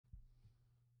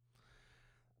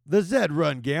The Zed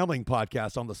Run Gambling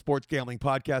Podcast on the Sports Gambling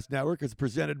Podcast Network is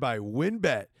presented by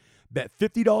WynnBET. Bet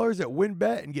 $50 at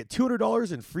WynnBET and get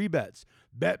 $200 in free bets.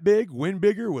 Bet big, win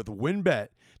bigger with WynnBET.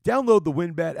 Download the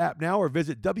WynnBET app now or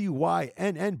visit WYNNBet.com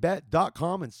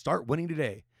and start winning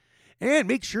today. And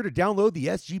make sure to download the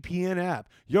SGPN app,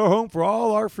 your home for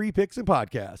all our free picks and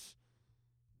podcasts.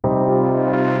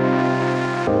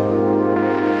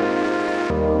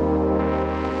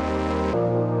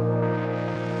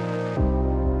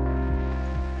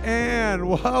 And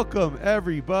welcome,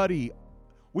 everybody.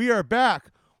 We are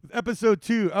back with episode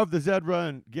 2 of the Zed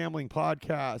Run Gambling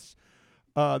Podcast.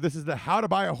 This is the How to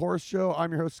Buy a Horse show.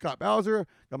 I'm your host, Scott Bowser.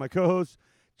 Got my co-host,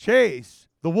 Chase,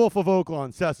 the Wolf of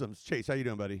Oaklawn Sessoms. Chase, how you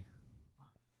doing, buddy?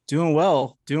 Doing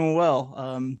well.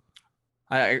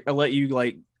 I let you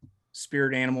like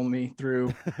spirit animal me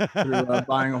through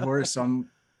buying a horse. So I'm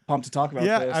pumped to talk about this.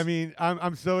 Yeah, I mean,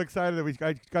 I'm so excited that we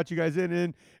got you guys in,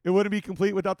 and it wouldn't be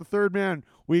complete without the third man.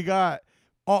 We got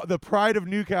the pride of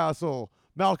Newcastle,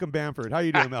 Malcolm Bamford. How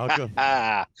you doing, Malcolm?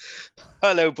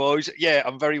 Hello, boys. Yeah,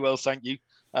 I'm very well, thank you.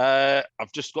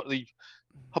 I've just got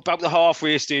about the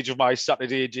halfway stage of my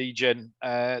Saturday G-Gen.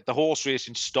 The horse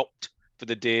racing stopped for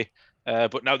the day.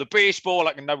 But now the baseball,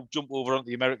 I can now jump over onto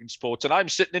the American sports, and I'm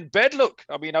sitting in bed. Look,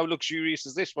 I mean, how luxurious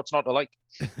is this? What's not to like?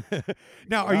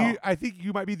 Now, I think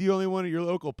you might be the only one at your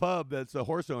local pub that's a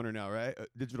horse owner now, right? A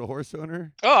digital horse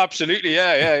owner. Oh, absolutely,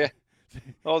 yeah.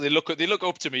 Oh, they look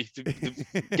up to me to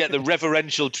get the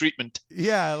reverential treatment.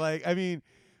 Yeah, like I mean,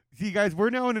 see, guys, we're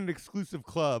now in an exclusive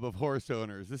club of horse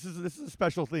owners. This is a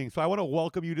special thing. So I want to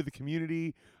welcome you to the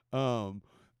community. We'll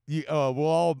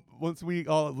all, once we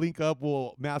all link up,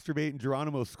 we'll masturbate and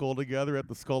Geronimo skull together at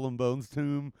the Skull and Bones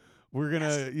tomb. We're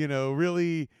gonna,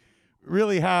 really,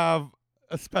 really have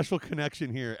a special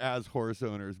connection here as horse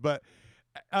owners. But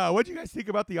what do you guys think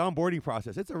about the onboarding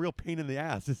process? It's a real pain in the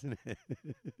ass, isn't it?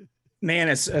 Man,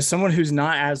 as someone who's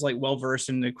not as like well versed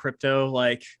in the crypto,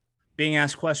 like being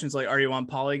asked questions like, "Are you on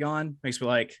Polygon?" makes me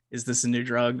like, "Is this a new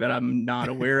drug that I'm not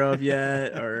aware of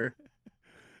yet?" Or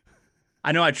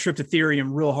I know I tripped Ethereum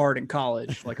real hard in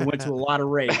college. Like I went to a lot of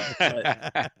raids.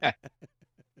 But...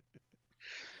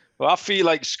 Well, I feel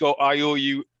like, Scott, I owe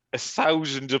you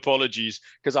 1,000 apologies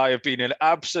because I have been an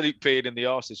absolute pain in the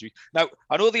arse this week. Now,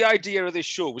 I know the idea of this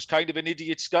show was kind of an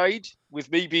idiot's guide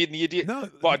with me being the idiot,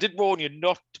 but I did warn you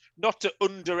not to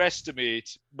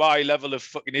underestimate my level of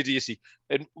fucking idiocy.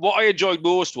 And what I enjoyed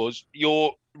most was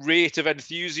your rate of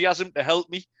enthusiasm to help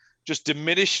me just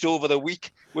diminished over the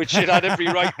week, which it had every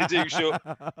right to do. So,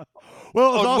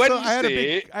 well, on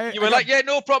Wednesday, you were like, "Yeah,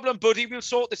 no problem, buddy. We'll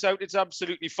sort this out. It's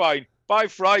absolutely fine." By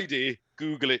Friday,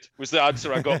 Google it was the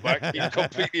answer I got back. You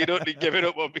completely and utterly given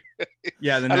up on me.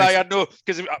 Yeah, I had no,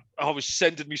 because I was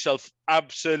sending myself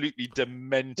absolutely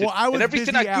demented. Well, I was and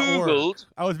everything busy I Googled.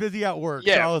 I was busy at work,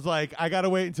 yeah. So I was like, I gotta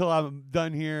wait until I'm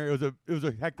done here. It was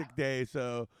a hectic day,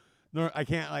 so. No, I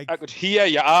can't I could hear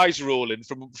your eyes rolling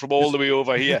from all the way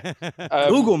over here.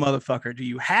 Google, motherfucker, do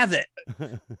you have it?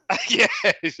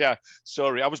 yeah.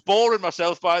 Sorry, I was boring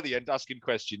myself by the end asking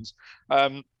questions.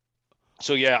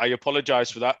 So yeah, I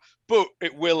apologize for that, but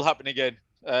it will happen again.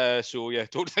 So yeah,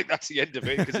 don't think that's the end of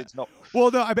it because it's not.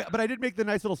 Well, no, but I did make the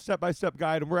nice little step-by-step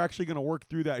guide, and we're actually going to work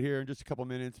through that here in just a couple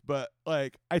minutes. But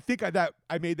like, I think I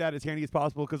made that as handy as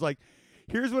possible because like,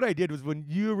 here's what I did was when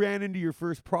you ran into your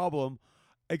first problem.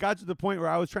 It got to the point where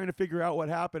I was trying to figure out what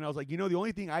happened. I was like, the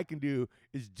only thing I can do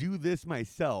is do this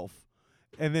myself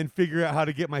and then figure out how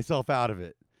to get myself out of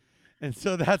it. And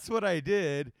so that's what I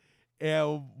did.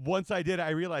 And once I did,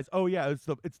 I realized, oh yeah,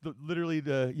 literally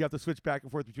you have to switch back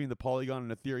and forth between the Polygon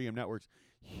and Ethereum networks.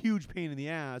 Huge pain in the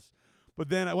ass. But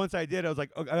then once I did, I was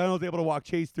like, okay, I was able to walk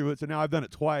Chase through it. So now I've done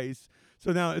it twice.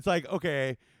 So now it's like,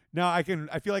 okay, now I feel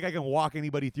like I can walk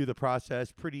anybody through the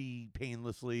process pretty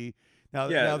painlessly. Now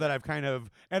that I've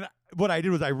and what I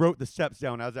did was I wrote the steps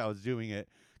down as I was doing it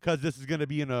because this is going to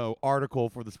be in an article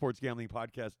for the Sports Gambling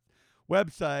Podcast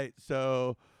website.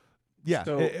 So, yeah,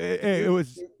 so it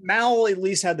was. Mal at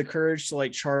least had the courage to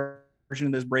like charge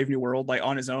into this brave new world like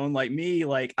on his own. Like me,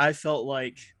 like I felt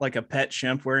like a pet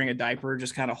chimp wearing a diaper,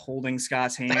 just kind of holding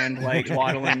Scott's hand, like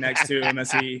waddling next to him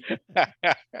as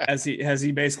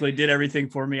he basically did everything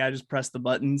for me. I just pressed the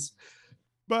buttons,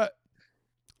 but.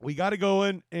 We got it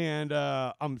going, and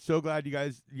I'm so glad you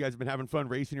guys have been having fun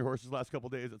racing your horses the last couple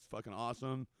of days. It's fucking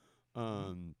awesome.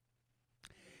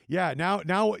 Yeah,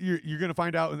 now what you're gonna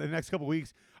find out in the next couple of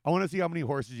weeks. I want to see how many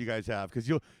horses you guys have because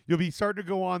you'll be starting to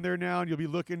go on there now, and you'll be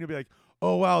looking. You'll be like,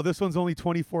 oh wow, this one's only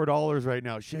 $24 right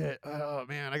now. Shit, oh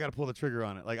man, I got to pull the trigger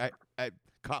on it. Like I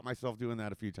caught myself doing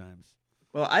that a few times.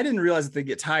 Well, I didn't realize that they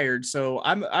get tired. So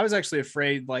I was actually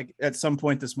afraid like at some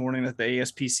point this morning that the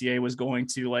ASPCA was going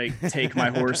to like take my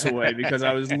horse away because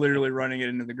I was literally running it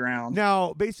into the ground.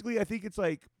 Now, basically, I think it's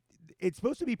like, it's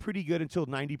supposed to be pretty good until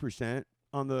 90%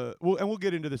 on the, and we'll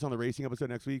get into this on the racing episode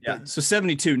next week. Yeah. So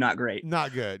 72, not great.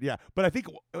 Not good. Yeah. But I think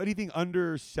anything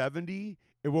under 70,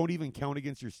 it won't even count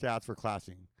against your stats for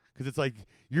classing. Because it's like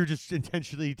you're just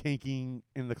intentionally tanking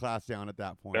in the class down at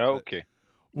that point. Okay.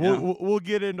 We'll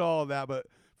get into all of that, but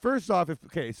first off,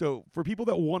 so for people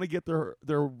that want to get they're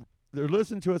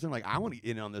listening to us and like, I want to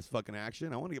get in on this fucking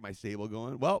action, I want to get my stable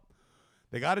going. Well,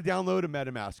 they got to download a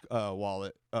MetaMask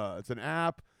wallet. It's an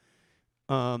app.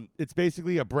 It's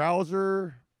basically a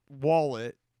browser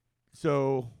wallet.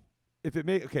 So if it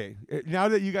now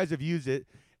that you guys have used it,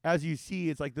 as you see,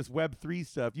 it's like this Web3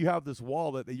 stuff. You have this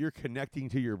wallet that you're connecting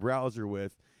to your browser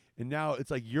with, and now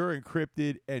it's like you're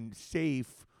encrypted and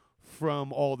safe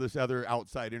from all this other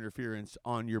outside interference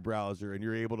on your browser, and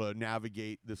you're able to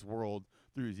navigate this world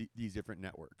through these different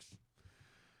networks.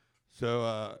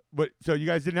 So, so you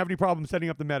guys didn't have any problem setting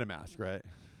up the MetaMask, right?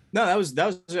 No, that was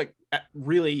like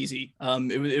really easy.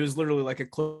 It was literally like a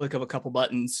click of a couple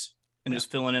buttons and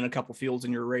just filling in a couple fields,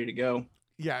 and you're ready to go.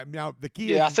 Yeah. Now the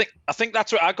key. Yeah, I think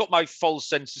that's where I got my false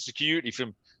sense of security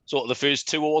from. Sort of the first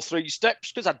 2 or 3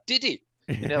 steps, because I did it.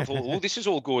 And I thought, oh, this is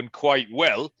all going quite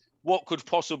well. What could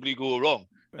possibly go wrong?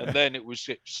 And then it was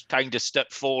kind of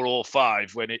step 4 or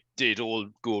 5 when it did all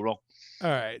go wrong. All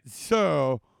right.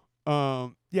 So,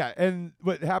 yeah. And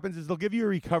what happens is they'll give you a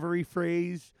recovery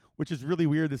phrase, which is really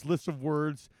weird. This list of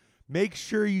words. Make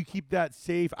sure you keep that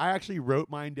safe. I actually wrote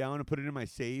mine down and put it in my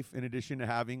safe in addition to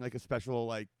having like a special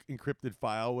like encrypted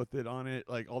file with it on it,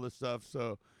 like all this stuff.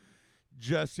 So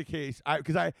just in case,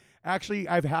 because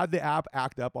I've had the app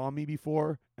act up on me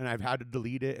before, and I've had to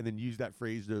delete it and then use that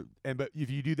phrase but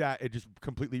if you do that, it just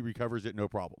completely recovers it, no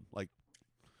problem. Like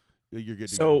you're good.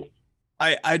 So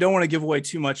I don't want to give away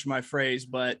too much of my phrase,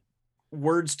 but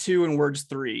words 2 and words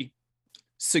 3,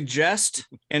 suggest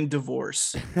and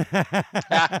divorce.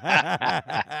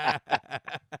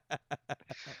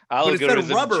 Algorithm,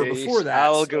 rubber before that.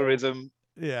 Algorithm.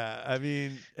 Yeah, I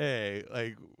mean, hey,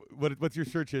 like, what's your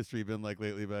search history been like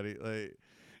lately, buddy? Like,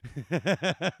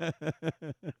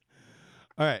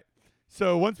 all right.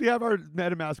 So once we have our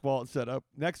MetaMask wallet set up,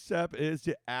 next step is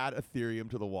to add Ethereum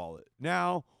to the wallet.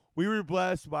 Now, we were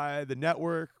blessed by the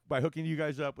network by hooking you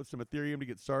guys up with some Ethereum to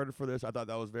get started for this. I thought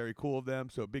that was very cool of them.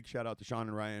 So big shout out to Sean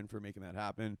and Ryan for making that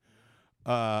happen.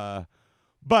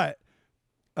 But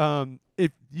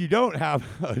if you don't have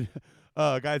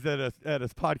guys at a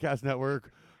podcast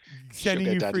network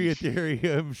sending you free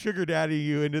Ethereum, sugar daddy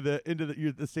you into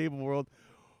the stable world,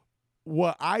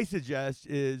 what I suggest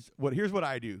is here's what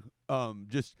I do.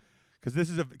 Just because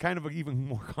this is a kind of an even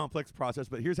more complex process,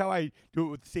 but here's how I do it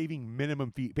with saving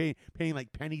minimum fee, paying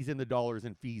like pennies in the dollars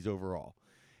in fees overall.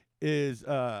 Is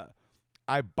I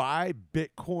buy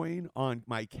Bitcoin on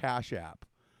my Cash App.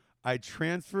 I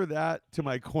transfer that to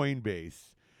my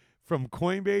Coinbase. From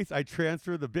Coinbase, I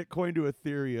transfer the Bitcoin to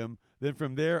Ethereum. Then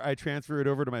from there, I transfer it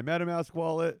over to my MetaMask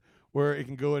wallet, where it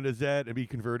can go into Zed and be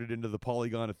converted into the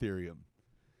Polygon Ethereum.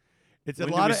 It's a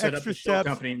lot of extra steps.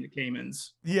 Company in the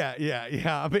Caymans.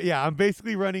 Yeah. But yeah, I'm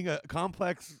basically running a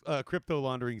complex crypto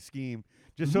laundering scheme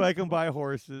just so I can buy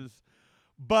horses.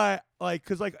 But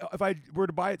because if I were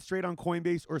to buy it straight on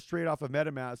Coinbase or straight off of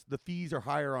MetaMask, the fees are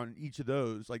higher on each of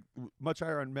those, like much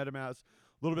higher on MetaMask,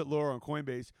 a little bit lower on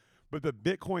Coinbase. But the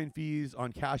Bitcoin fees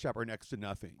on Cash App are next to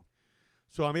nothing.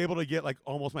 So I'm able to get like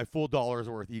almost my full dollar's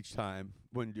worth each time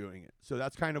when doing it. So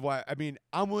that's kind of why, I mean,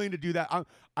 I'm willing to do that.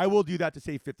 I will do that to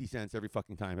save 50 cents every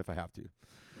fucking time if I have to.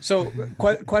 So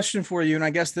question for you, and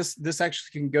I guess this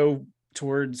actually can go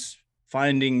towards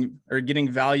finding or getting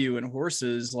value in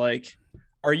horses. Like,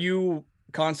 are you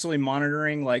constantly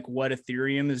monitoring like what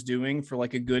Ethereum is doing for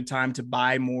like a good time to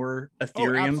buy more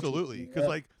Ethereum? Oh, absolutely. Because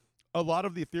like a lot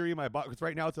of the Ethereum I bought, because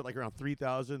right now it's at like around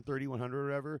 3,000, 3,100 or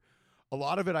whatever. A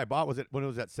lot of it I bought when it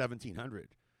was at 1,700,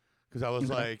 because I was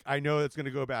like, I know it's going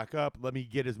to go back up. Let me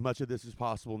get as much of this as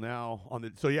possible now on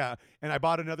the. So yeah, and I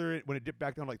bought another when it dipped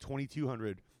back down to like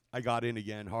 2,200. I got in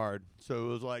again hard. So it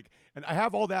was like, and I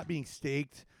have all that being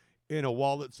staked in a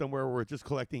wallet somewhere where it's just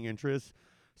collecting interest.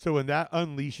 So when that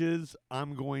unleashes,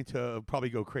 I'm going to probably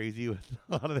go crazy with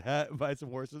a lot of that and buy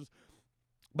some horses.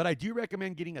 But I do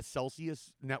recommend getting a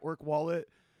Celsius network wallet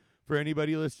for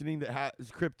anybody listening that has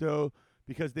crypto,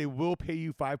 because they will pay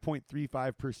you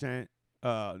 5.35%.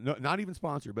 No, not even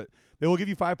sponsored, but they will give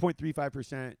you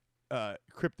 5.35%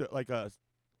 crypto, like a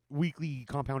weekly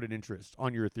compounded interest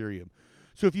on your Ethereum.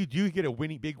 So if you do get a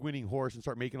big winning horse and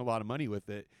start making a lot of money with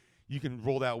it, you can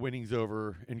roll that winnings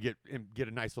over and get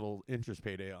a nice little interest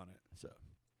payday on it. So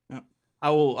I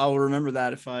will remember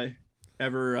that if I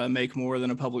ever make more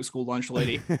than a public school lunch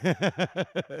lady.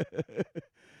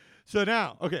 So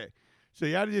now, okay, so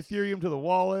you added Ethereum to the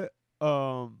wallet.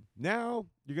 Now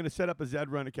you're gonna set up a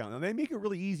Zedrun account. Now they make it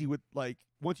really easy with like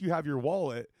once you have your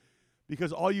wallet,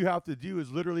 because all you have to do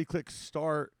is literally click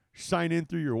start, sign in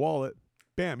through your wallet,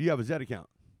 bam, you have a Zed account.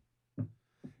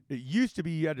 It used to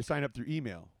be you had to sign up through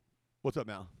email. What's up,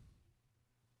 Mal?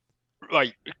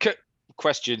 Right.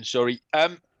 Question. Sorry.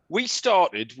 We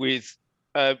started with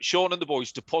Sean and the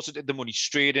boys deposited the money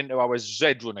straight into our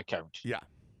Zedrun account. Yeah.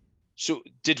 So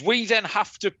did we then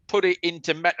have to put it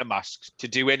into MetaMask to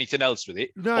do anything else with it?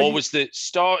 No, or was the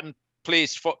starting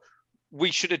place for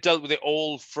we should have dealt with it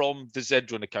all from the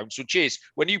Zedrun account? So Chase,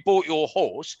 when you bought your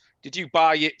horse, did you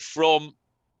buy it from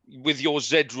with your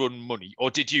Zedrun money,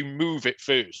 or did you move it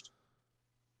first?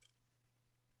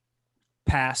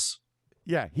 Pass.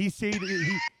 Yeah, he said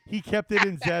he kept it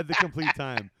in Zed the complete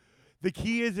time. The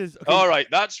key is okay, all right,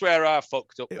 that's where I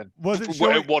fucked up then. Wasn't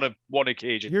showing, one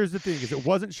occasion. Here's the thing: is it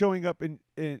wasn't showing up in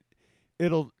it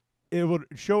would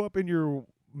show up in your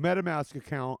MetaMask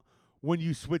account when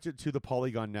you switch it to the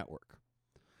Polygon network.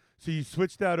 So you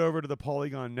switch that over to the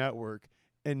Polygon network,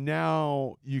 and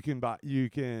now you can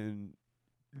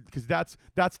because that's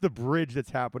the bridge that's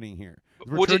happening here.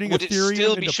 Would it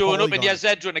still be showing up in your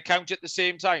Zedrun account at the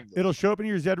same time, though? It'll show up in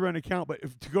your Zedrun account, but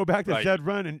to go back to Right.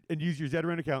 Zedrun and use your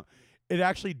Zedrun account, it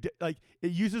actually it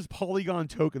uses Polygon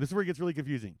token. This is where it gets really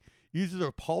confusing. It uses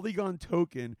a Polygon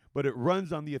token, but it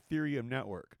runs on the Ethereum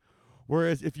network.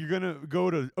 Whereas if you're gonna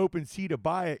go to OpenSea to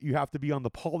buy it, you have to be on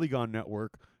the Polygon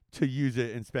network to use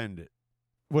it and spend it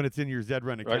when it's in your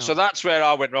Zedrun account. Right, so that's where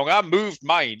I went wrong. I moved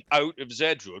mine out of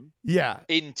Zedrun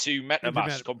into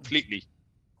MetaMask completely.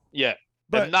 Yeah.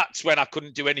 And that's when I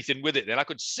couldn't do anything with it. Then I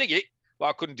could sing it, but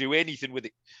I couldn't do anything with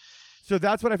it. So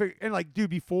that's what I figured. And like, dude,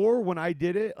 before when I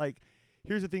did it, like,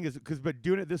 here's the thing is but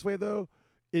doing it this way though,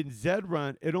 in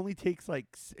Zedrun, it only takes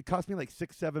it cost me like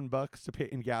 $6-7 to pay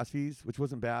in gas fees, which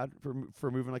wasn't bad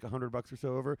for moving like $100 or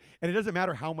so over. And it doesn't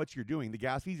matter how much you're doing. The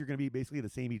gas fees are going to be basically the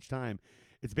same each time.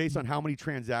 It's based on how many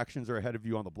transactions are ahead of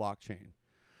you on the blockchain.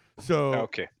 So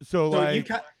okay. So like,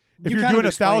 if you're doing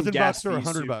 $1,000 or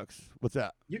 $100, what's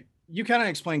that? You kind of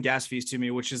explain gas fees to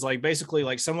me, which is like basically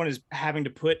like someone is having to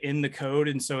put in the code,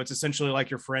 and so it's essentially like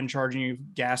your friend charging you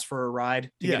gas for a ride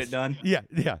to get it done. Yeah,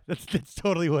 that's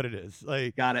totally what it is.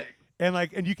 Like, got it.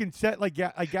 And you can set like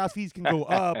gas fees can go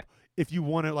up if you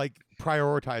want to like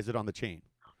prioritize it on the chain.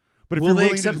 But if will they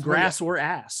accept grass or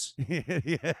ass?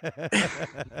 Yeah.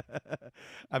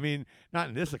 I mean, not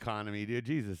in this economy, dude.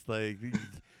 Jesus, like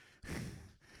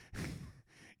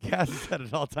gas is at an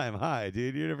all-time high,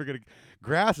 dude. You're never gonna.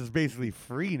 Grass is basically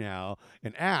free now,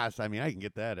 and ass. I mean, I can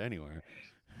get that anywhere.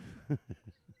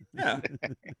 Yeah.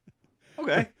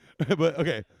 Okay. But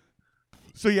okay.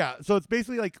 So yeah, so it's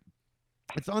basically like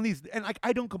it's on these, and like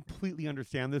I don't completely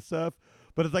understand this stuff,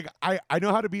 but it's like I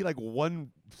know how to be like one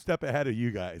step ahead of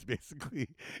you guys, basically,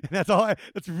 and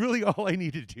that's really all I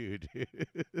need to do, dude.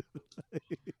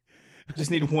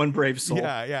 Just need one brave soul.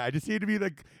 Yeah. I just need to be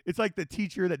it's like the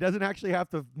teacher that doesn't actually have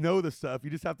to know the stuff. You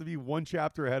just have to be one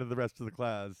chapter ahead of the rest of the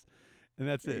class, and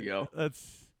that's there it. You go.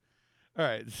 That's all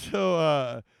right.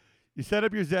 So you set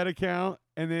up your Zed account,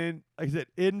 and then, like I said,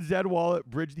 in Zed Wallet,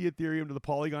 bridge the Ethereum to the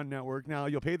Polygon network. Now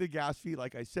you'll pay the gas fee,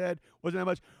 like I said, wasn't that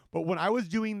much. But when I was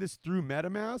doing this through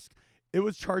MetaMask, it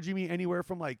was charging me anywhere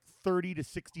from like $30 to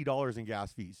 $60 in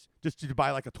gas fees just to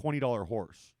buy like a $20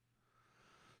 horse.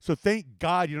 So thank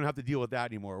God you don't have to deal with that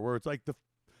anymore, where it's like the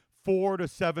 $4 to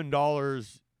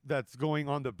 $7 that's going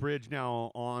on the bridge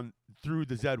now on through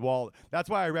the Zed wallet. That's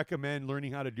why I recommend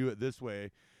learning how to do it this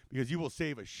way, because you will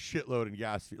save a shitload in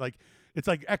gas fee. Like it's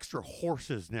like extra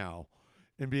horses now,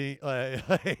 and being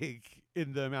like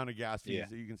in the amount of gas fees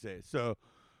that you can save. So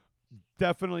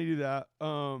definitely do that.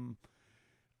 All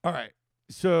right.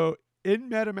 So in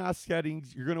MetaMask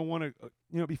settings, you're gonna want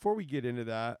to, before we get into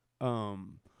that,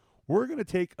 we're going to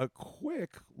take a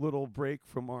quick little break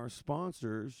from our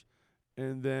sponsors,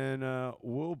 and then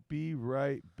we'll be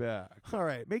right back. All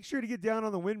right. Make sure to get down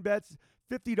on the WinBets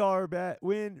 $50 bet,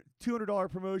 win $200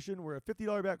 promotion, where a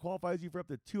 $50 bet qualifies you for up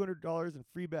to $200 in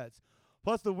free bets.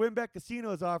 Plus, the WinBet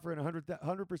Casino is offering a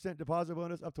 100% deposit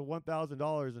bonus up to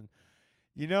 $1,000.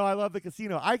 And, I love the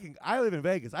casino. I live in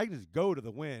Vegas. I can just go to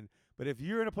the Win. But if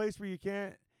you're in a place where you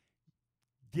can't,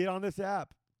 get on this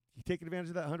app. You take advantage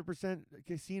of that 100%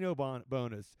 casino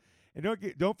bonus. And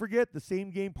don't forget the same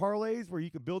game parlays, where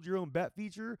you can build your own bet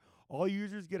feature. All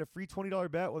users get a free $20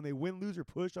 bet when they win, lose, or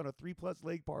push on a 3+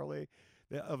 leg parlay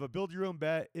of a build your own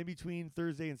bet in between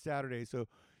Thursday and Saturday. So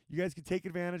you guys can take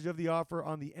advantage of the offer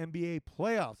on the NBA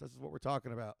playoffs. This is what we're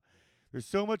talking about. There's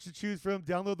so much to choose from.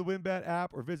 Download the WynnBET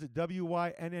app or visit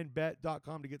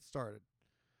wynnbet.com to get started.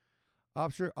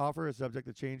 Offer is subject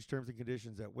to change. Terms and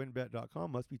conditions at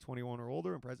wynnbet.com. Must be 21 or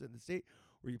older and present in the state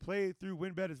where you play through.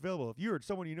 WynnBET is available. If you or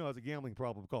someone you know has a gambling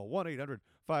problem, call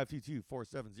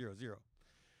 1-800-522-4700.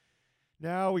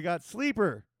 Now we got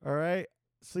Sleeper. All right.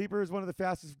 Sleeper is one of the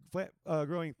fastest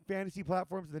growing fantasy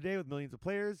platforms in the day with millions of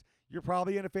players. You're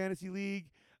probably in a fantasy league.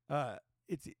 I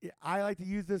like to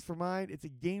use this for mine. It's a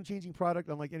game-changing product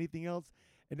unlike anything else.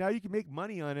 And now you can make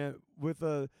money on it with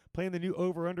playing the new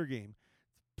over-under game.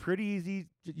 It's pretty easy.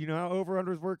 You know how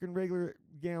over-unders work in regular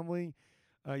gambling.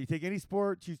 You take any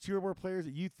sport, choose 2 or more players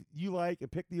that you like,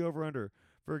 and pick the over-under.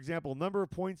 For example, number of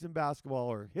points in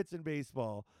basketball or hits in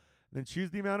baseball. Then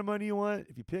choose the amount of money you want.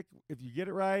 If you get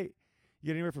it right, you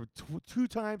get anywhere from 2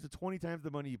 times to 20 times the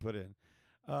money you put in.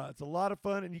 It's a lot of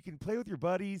fun, and you can play with your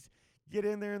buddies. Get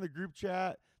in there in the group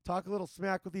chat, talk a little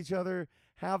smack with each other,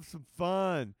 have some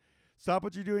fun. Stop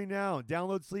what you're doing now.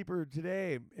 Download Sleeper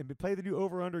today and play the new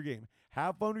over-under game.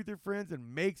 Have fun with your friends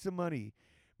and make some money.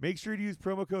 Make sure to use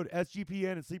promo code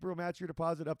SGPN, and Sleeper will match your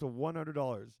deposit up to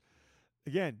 $100.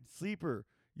 Again, Sleeper,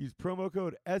 use promo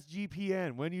code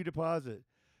SGPN when you deposit.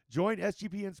 Join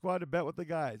SGPN Squad to bet with the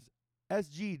guys.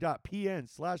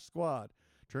 SG.PN/squad.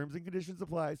 Terms and conditions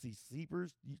apply. See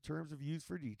Sleeper's terms of use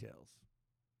for details.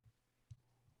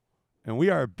 And we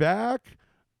are back.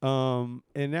 And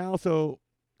now, so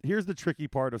here's the tricky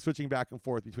part of switching back and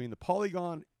forth between the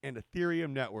Polygon and Ethereum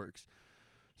networks.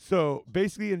 So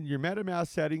basically in your MetaMask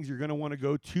settings, you're going to want to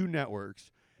go to networks.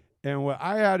 And what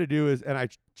I had to do is, and I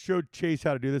showed Chase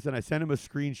how to do this, and I sent him a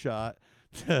screenshot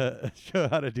to show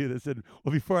how to do this. And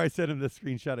well, before I sent him the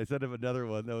screenshot, I sent him another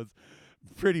one that was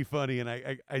pretty funny, and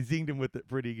I zinged him with it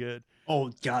pretty good.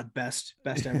 Oh God, best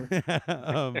ever.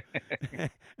 And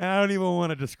I don't even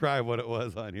want to describe what it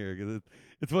was on here because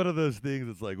it's one of those things.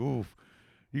 It's like, oof,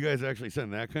 you guys actually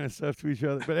send that kind of stuff to each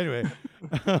other. But anyway,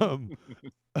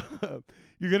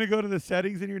 you're gonna go to the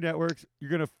settings in your networks. You're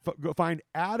gonna go find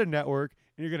add a network,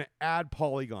 and you're gonna add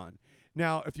Polygon.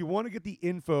 Now, if you want to get the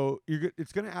info,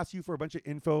 it's going to ask you for a bunch of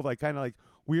info, like kind of like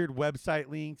weird website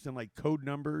links and like code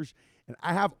numbers. And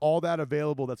I have all that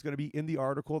available. That's going to be in the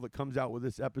article that comes out with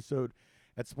this episode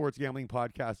at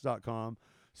sportsgamblingpodcast.com.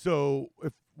 So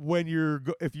if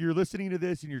you're listening to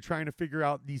this and you're trying to figure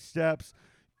out these steps,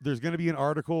 there's going to be an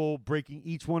article breaking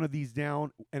each one of these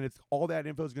down, and it's all that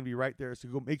info is going to be right there. So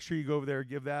make sure you go over there,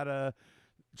 give that a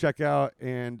check out,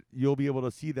 and you'll be able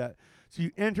to see that. So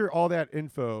you enter all that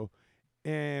info.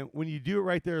 And when you do it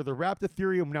right there, the wrapped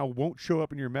Ethereum now won't show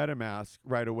up in your MetaMask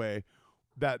right away.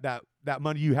 That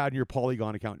money you had in your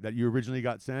Polygon account that you originally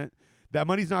got sent, that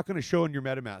money's not going to show in your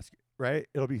MetaMask, right?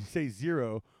 It'll be say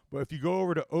 0. But if you go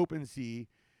over to OpenSea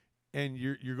and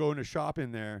you're going to shop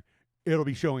in there, it'll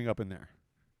be showing up in there.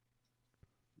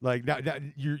 Like that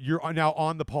you're now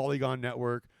on the Polygon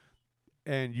network,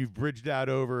 and you've bridged that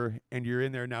over, and you're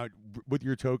in there now with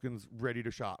your tokens ready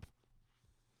to shop.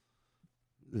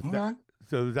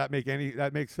 So does that make any?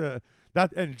 That makes that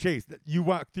and Chase,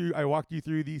 I walked you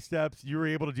through these steps. You were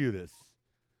able to do this.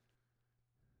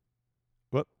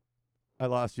 Whoop, I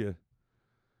lost you.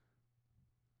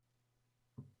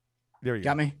 There you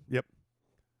got me. Yep.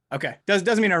 Okay.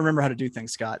 Doesn't mean I remember how to do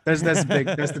things, Scott. That's big.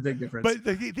 That's the big difference. But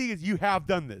the thing is, you have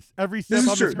done this. Every step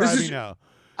I'm describing now.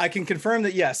 I can confirm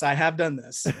that yes, I have done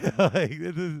this.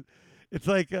 It's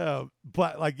like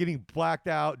getting blacked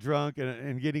out, drunk,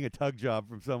 and getting a tug job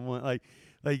from someone.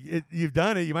 You've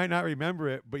done it. You might not remember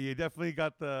it, but you definitely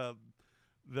got the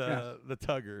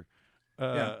tugger.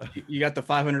 Yeah, you got the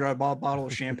 $500 bottle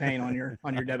of champagne on your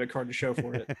debit card to show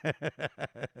for it.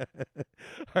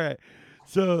 All right,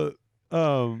 so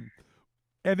and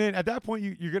then at that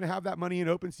point you're gonna have that money in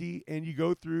OpenSea, and you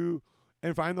go through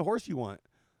and find the horse you want.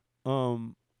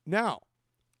 Now,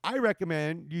 I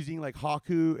recommend using like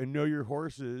Haku and Know Your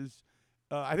Horses.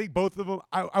 I think both of them,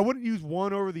 I wouldn't use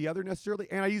one over the other necessarily,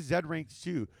 and I use ZRanks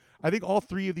too. I think all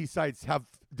 3 of these sites have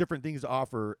different things to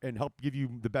offer and help give you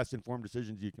the best informed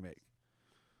decisions you can make.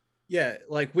 Yeah,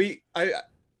 like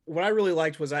what I really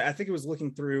liked was I think it was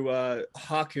looking through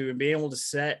Haku and being able to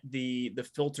set the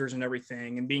filters and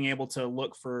everything, and being able to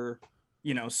look for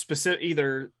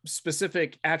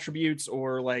specific attributes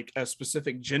or like a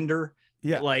specific gender.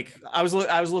 Yeah, like I was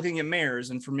looking at mares,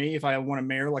 and for me, if I want a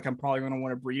mare, like I'm probably going to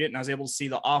want to breed it, and I was able to see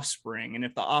the offspring, and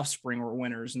if the offspring were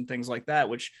winners and things like that,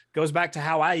 which goes back to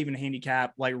how I even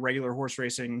handicap like regular horse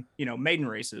racing, maiden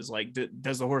races. Like,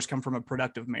 does the horse come from a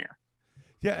productive mare?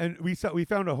 Yeah, and we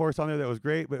found a horse on there that was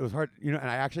great, but it was hard, and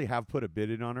I actually have put a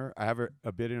bid in on her. I have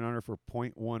a bid in on her for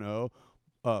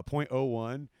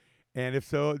 0.01, And if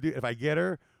so, dude, if I get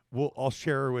her, I'll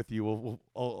share her with you.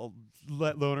 I'll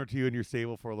loan her to you in your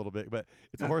stable for a little bit. But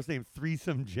it's a horse named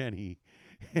Threesome Jenny.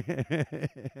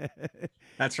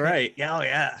 That's right. Yeah, oh,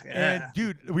 yeah. And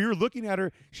dude, we were looking at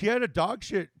her. She had a dog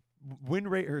shit win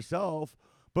rate herself,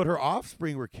 but her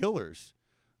offspring were killers.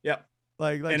 Yep.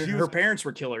 Like and her parents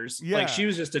were killers. Yeah. Like she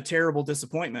was just a terrible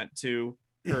disappointment to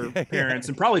her parents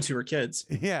and probably to her kids.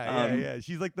 Yeah.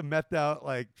 She's like the methed out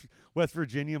like West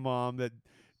Virginia mom that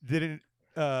didn't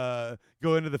go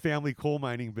into the family coal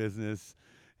mining business.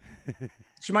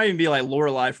 She might even be like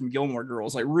Lorelai from Gilmore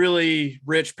Girls, like really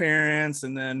rich parents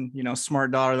and then,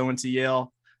 smart daughter that went to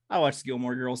Yale. I watched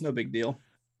Gilmore Girls, no big deal.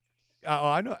 Oh,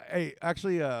 I know. Hey,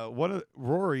 actually,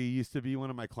 Rory used to be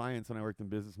one of my clients when I worked in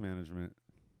business management.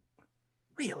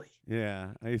 Really?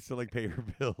 Yeah, I used to like pay her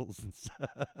bills and stuff.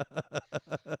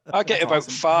 I get about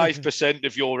 5%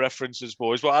 of your references,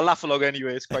 boys, but I laugh along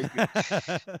anyway. It's quite good.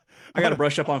 I got to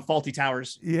brush up on Faulty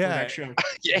Towers. Yeah.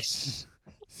 Yes.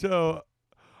 So,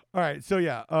 all right. So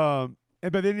yeah. But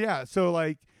then so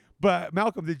like, but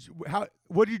Malcolm,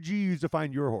 what did you use to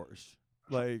find your horse?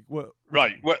 Like what?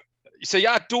 Right. Well, see,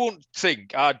 I don't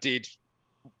think I did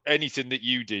anything that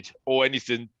you did or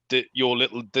anything that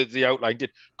the outline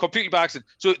did completely by accident.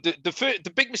 So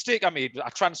the big mistake I made was I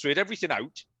transferred everything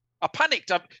out. I panicked.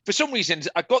 For some reason,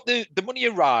 I got the money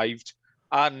arrived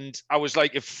and I was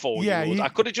like a 4-year-old. I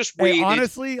could have just waited.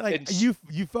 Honestly, like you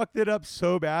fucked it up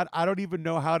so bad. I don't even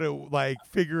know how to like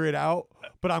figure it out.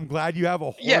 But I'm glad you have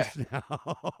a horse now.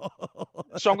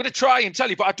 So I'm going to try and tell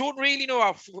you, but I don't really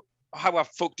know how I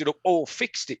fucked it up or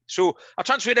fixed it. So I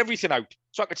transferred everything out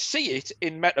so I could see it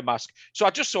in MetaMask. So I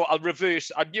just thought I'll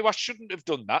reverse. I knew I shouldn't have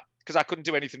done that because I couldn't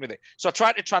do anything with it. So I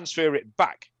tried to transfer it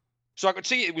back. So I could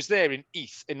see it was there in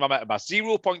ETH in my MetaMask,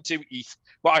 0.2 ETH,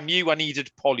 but I knew I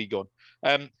needed Polygon.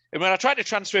 And when I tried to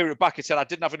transfer it back, it said I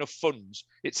didn't have enough funds.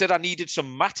 It said I needed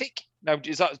some Matic. Now,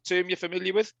 is that a term you're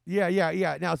familiar with?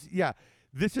 Yeah. Now,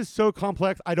 this is so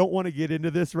complex. I don't want to get into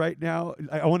this right now.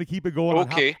 I want to keep it going.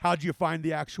 Okay. On how'd you find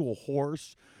the actual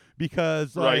horse?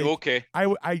 Because right. Okay.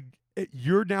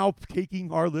 You're now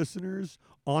taking our listeners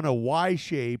on a Y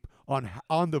shape on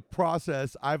the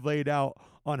process I've laid out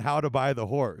on how to buy the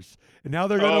horse, and now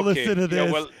they're going to listen to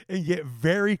this and get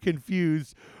very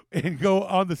confused and go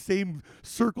on the same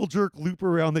circle jerk loop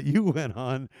around that you went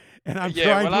on. And I'm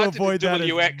trying to avoid that.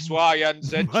 W, X, Y, and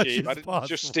Z shape. I didn't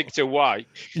just stick to Y.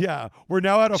 Yeah. We're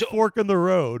now at a fork in the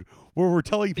road where we're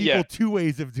telling people two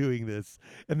ways of doing this.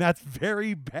 And that's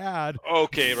very bad for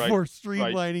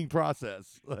streamlining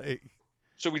process.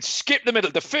 So we'd skip the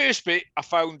middle. The first bit I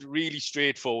found really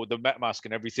straightforward, the MetaMask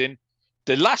and everything.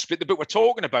 The last bit, the bit we're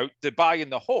talking about, the buying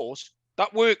the horse,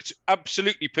 that worked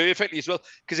absolutely perfectly as well.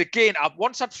 Because again,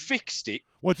 once I'd fixed it,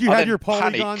 once you had your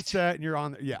Polygon set and you're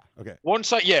on, okay.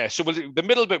 So the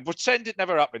middle bit, pretend it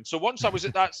never happened. So once I was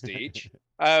at that stage,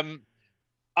 I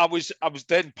was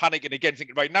then panicking again,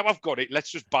 thinking, right, now I've got it,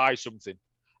 let's just buy something.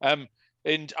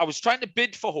 And I was trying to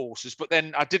bid for horses, but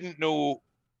then I didn't know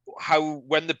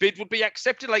when the bid would be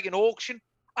accepted, like an auction.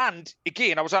 And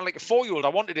again, I was on like a 4-year-old. I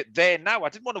wanted it there now. I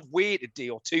didn't want to wait a day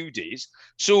or 2 days.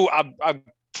 So I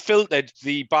filtered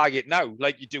the buy it now,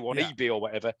 like you do on eBay or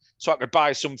whatever, so I could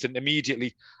buy something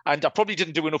immediately. And I probably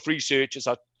didn't do enough research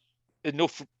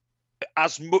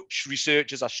as much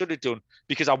research as I should have done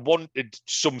because I wanted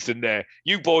something there.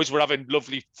 You boys were having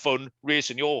lovely fun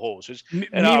racing your horses.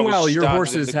 Meanwhile, your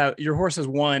horse has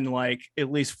won like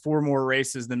at least 4 more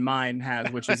races than mine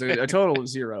has, which is a total of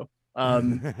 0.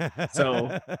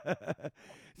 So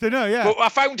no, yeah. But I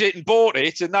found it and bought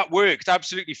it, and that worked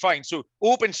absolutely fine. So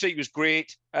OpenSea was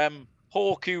great.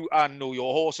 Hawku and Know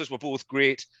Your Horses were both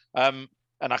great. And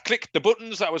I clicked the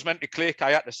buttons that I was meant to click.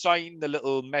 I had to sign the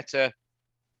little Meta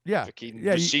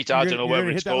receipt. I don't know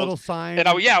whatever it's called. Little sign. And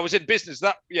I was in business.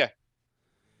 That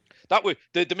was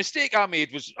the mistake I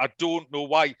made was I don't know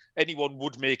why anyone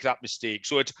would make that mistake.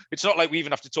 So it's not like we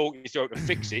even have to talk you through how to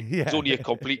fix it. It's only a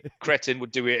complete cretin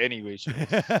would do it anyways.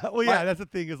 Well, that's the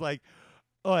thing is like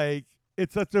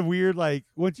it's such a weird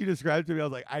once you described it to me, I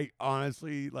was like, I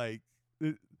honestly like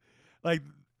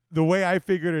the way I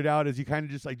figured it out is you kind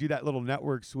of just do that little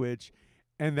network switch,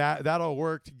 and that'll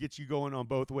work to get you going on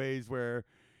both ways. Where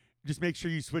just make sure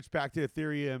you switch back to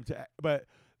Ethereum but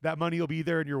that money will be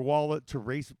there in your wallet to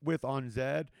race with on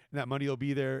Zed, and that money will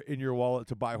be there in your wallet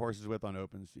to buy horses with on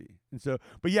OpenSea. And so,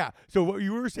 so what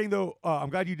you were saying though,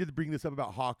 I'm glad you did bring this up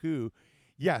about Haku.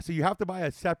 Yeah, so you have to buy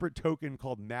a separate token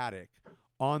called Matic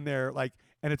on there,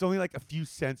 and it's only like a few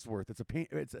cents worth. It's a pain.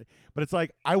 But it's like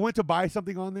I went to buy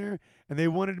something on there, and they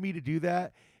wanted me to do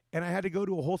that, and I had to go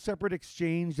to a whole separate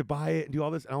exchange to buy it and do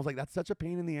all this. And I was like, that's such a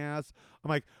pain in the ass. I'm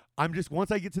like,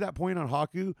 once I get to that point on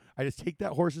Haku, I just take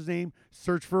that horse's name,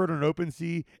 search for it on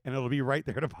OpenSea, and it'll be right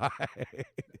there to buy.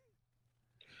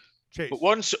 Chase. But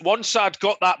once I'd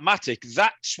got that Matic,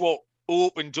 that's what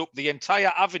opened up the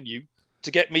entire avenue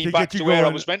to get me back to where I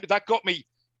was meant to. That got me,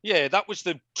 that was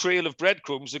the trail of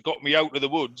breadcrumbs that got me out of the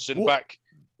woods and back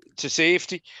to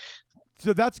safety.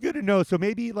 So that's good to know. So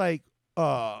maybe like,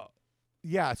 so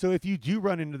if you do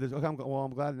run into this, I'm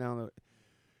glad now.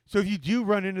 So if you do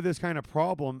run into this kind of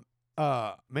problem,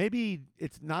 maybe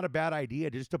it's not a bad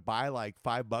idea just to buy like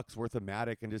 $5 worth of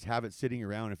Matic and just have it sitting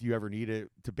around if you ever need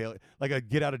it to bail, like a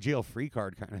get out of jail free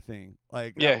card kind of thing.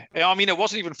 Like, I mean, it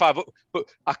wasn't even $5, but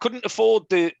I couldn't afford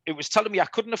it was telling me I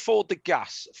couldn't afford the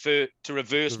gas to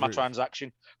reverse my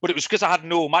transaction, but it was because I had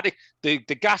no Matic. The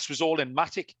gas was all in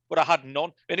Matic, but I had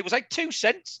none, and it was like 2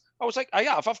 cents. I was like,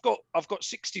 I've got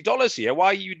 $60 here. Why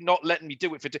are you not letting me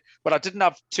do it but I didn't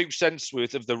have 2 cents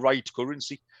worth of the right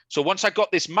currency. So once I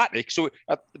got this Matic, so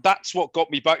that's what got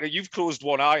me back. You've closed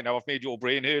one eye now. I've made your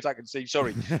brain hurt. I can see.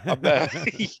 Sorry. But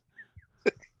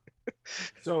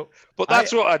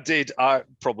that's what I did. I've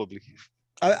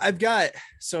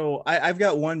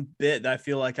got one bit that I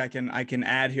feel like I can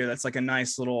add here. That's like a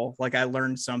nice little, like I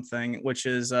learned something, which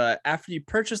is after you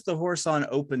purchase the horse on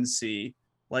OpenSea,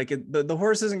 like the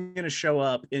horse isn't going to show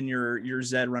up in your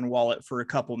Zed Run wallet for a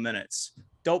couple minutes.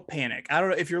 Don't panic. I don't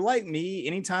know if you're like me.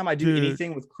 Anytime I do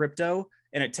anything with crypto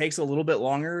and it takes a little bit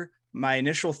longer, my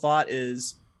initial thought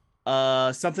is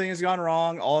something has gone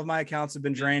wrong. All of my accounts have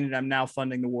been drained, and I'm now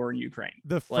funding the war in Ukraine.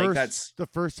 The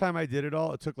first time I did it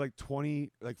all, it took like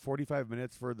 45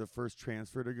 minutes for the first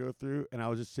transfer to go through, and I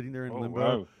was just sitting there in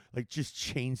limbo, like just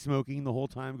chain smoking the whole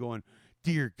time, going,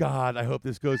 "Dear God, I hope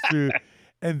this goes through."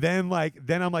 And then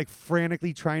I'm like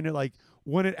frantically trying to like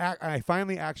when I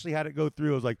finally actually had it go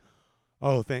through. I was like,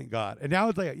 "Oh, thank God!" And now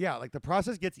it's like, like the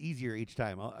process gets easier each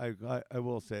time. I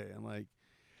will say, and like.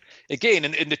 Again,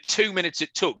 in the 2 minutes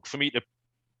it took for me to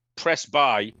press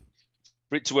buy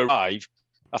for it to arrive,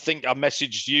 I think I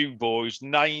messaged you boys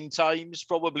 9 times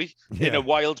probably in a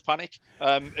wild panic.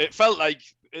 It felt like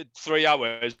 3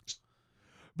 hours.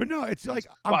 But no, it's like...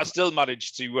 But I still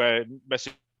managed to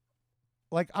message.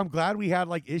 Like, I'm glad we had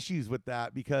like issues with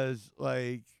that because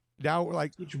like now we're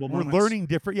like, teachable we're moments. learning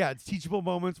different. Yeah, it's teachable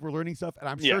moments. We're learning stuff. And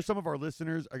I'm sure some of our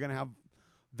listeners are going to have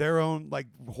their own like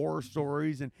horror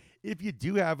stories, and if you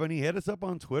do have any, hit us up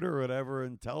on Twitter or whatever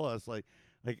and tell us like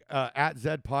at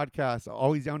Zed Podcast.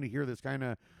 Always down to hear this kind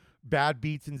of bad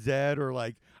beats in Zed, or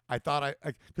like I thought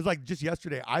because like just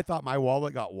yesterday I thought my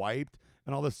wallet got wiped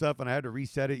and all this stuff, and I had to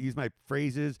reset it, use my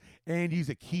phrases and use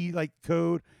a key like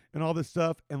code and all this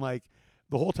stuff, and like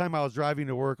the whole time I was driving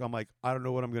to work I'm like, I don't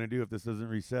know what I'm gonna do if this doesn't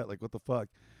reset. Like what the fuck,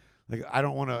 like I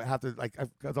don't want to have to like,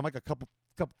 because I'm like a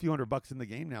few $100 in the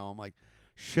game now. I'm like,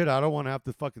 shit, I don't want to have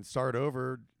to fucking start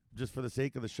over just for the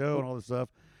sake of the show and all this stuff.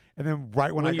 And then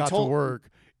right when I got to work,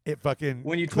 it fucking...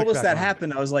 When you told us that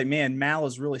happened, I was like, man, Mal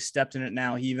has really stepped in it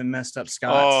now. He even messed up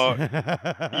Scott's.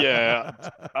 Yeah,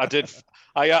 I did.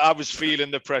 I was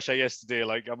feeling the pressure yesterday.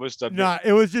 Like I must have... Nah,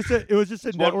 it was just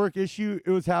a network issue.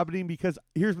 It was happening because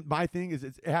here's my thing is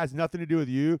it has nothing to do with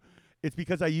you. It's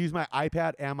because I use my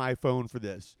iPad and my phone for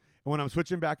this. And when I'm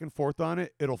switching back and forth on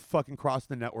it, it'll fucking cross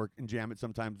the network and jam it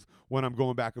sometimes when I'm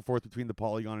going back and forth between the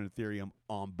Polygon and Ethereum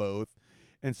on both.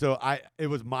 And so it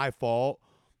was my fault,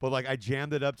 but like I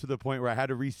jammed it up to the point where I had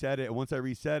to reset it. And once I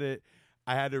reset it,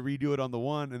 I had to redo it on the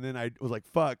one. And then I was like,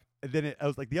 fuck. And then I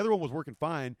was like, the other one was working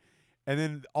fine. And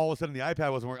then all of a sudden the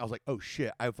iPad wasn't working. I was like, oh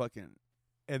shit,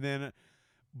 and then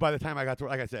by the time I got to,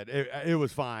 like I said, it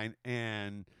was fine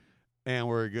and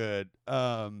we're good.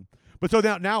 But so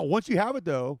now once you have it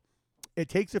though, it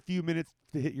takes a few minutes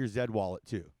to hit your Zed wallet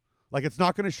too. Like it's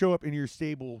not going to show up in your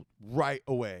stable right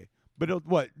away. But it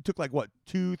took like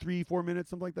 2, 3, 4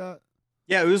 minminutes, something like that.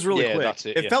 Yeah, it was really quick.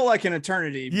 It felt like an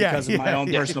eternity because of my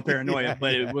own personal paranoia,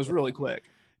 but it was really quick.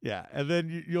 Yeah, and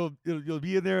then you'll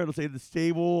be in there. It'll say the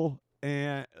stable,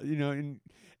 and and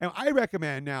I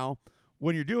recommend now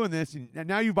when you're doing this, and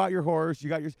now you bought your horse, you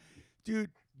got your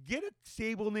dude. Get a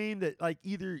stable name that like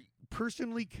either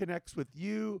personally connects with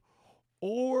you,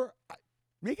 or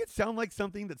make it sound like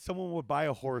something that someone would buy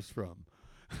a horse from.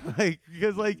 Like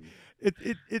because like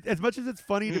it as much as it's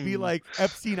funny to be like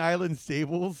Epstein Island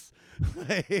Stables,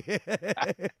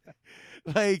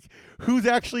 like who's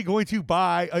actually going to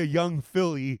buy a young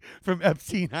filly from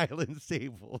Epstein Island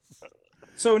Stables?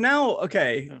 So now,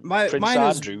 okay, mine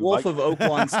Andrew, is Wolf of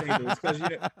Oaklawn Stables because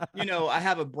I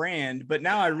have a brand, but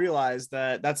now I realize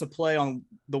that that's a play on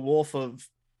the Wolf of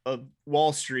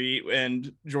Wall Street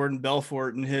and Jordan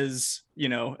Belfort and his,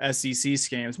 SEC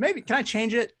scams. Maybe can I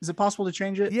change it? Is it possible to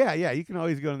change it? Yeah, you can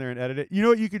always go in there and edit it. You know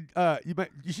what? You could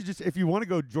you should just, if you want to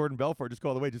go Jordan Belfort, just go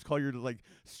all the way. Just call your like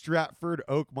Stratford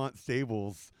Oakmont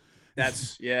Stables.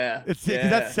 That's yeah.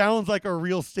 That sounds like a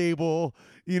real stable.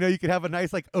 You could have a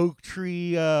nice like oak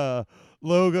tree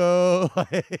logo.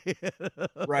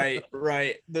 Right.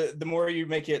 The more you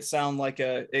make it sound like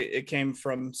it came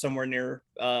from somewhere near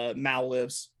Mal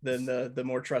lives, then the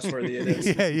more trustworthy it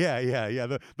is.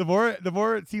 Yeah. The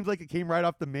more it seems like it came right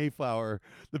off the Mayflower,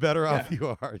 the better off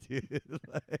you are, dude.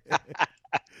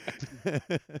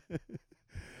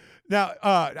 Now,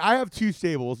 I have 2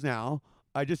 stables now.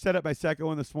 I just set up my second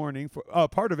one this morning for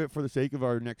part of it for the sake of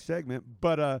our next segment.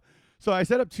 But so I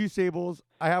set up 2 stables.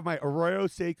 I have my Arroyo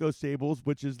Seco stables,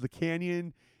 which is the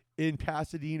canyon in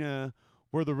Pasadena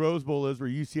where the Rose Bowl is, where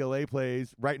UCLA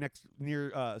plays, right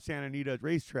near Santa Anita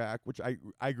racetrack, which I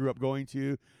grew up going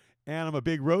to. And I'm a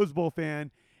big Rose Bowl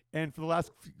fan. And for the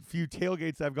last few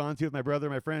tailgates I've gone to with my brother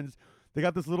and my friends, they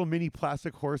got this little mini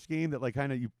plastic horse game that like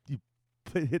kind of you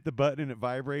hit the button and it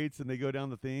vibrates and they go down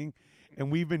the thing. And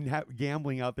we've been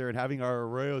gambling out there and having our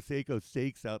Arroyo Seco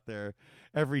steaks out there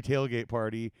every tailgate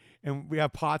party. And we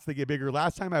have pots that get bigger.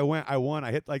 Last time I went, I won.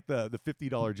 I hit like the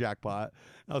 $50 jackpot.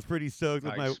 I was pretty stoked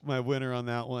with my winner on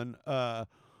that one. But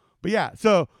yeah,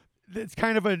 so it's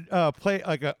kind of a play,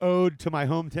 like an ode to my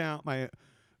hometown,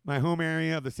 my home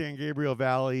area of the San Gabriel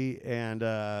Valley. And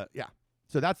yeah,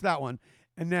 so that's that one.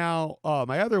 And now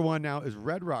my other one now is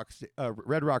Red Rock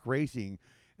Racing.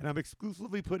 And I'm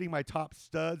exclusively putting my top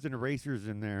studs and racers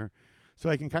in there so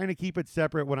I can kind of keep it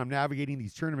separate when I'm navigating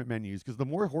these tournament menus. Because the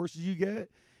more horses you get,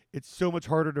 it's so much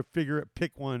harder to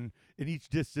pick one in each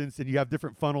distance, and you have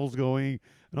different funnels going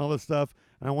and all this stuff.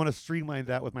 And I want to streamline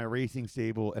that with my racing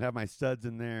stable and have my studs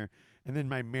in there, and then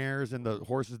my mares and the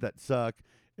horses that suck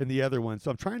in the other one.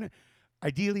 So I'm trying to,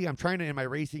 in my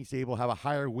racing stable, have a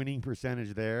higher winning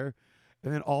percentage there.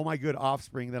 And then all my good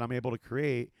offspring that I'm able to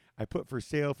create, I put for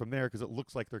sale from there because it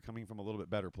looks like they're coming from a little bit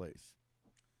better place.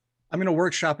 I'm going to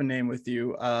workshop a name with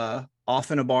you.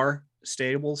 Off in a Bar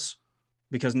Stables,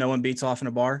 because no one beats Off in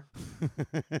a Bar.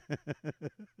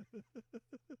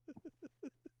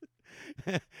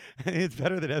 It's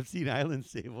better than Epstein Island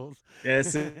Stables.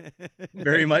 Yes,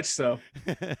 very much so.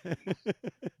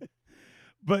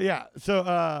 But yeah,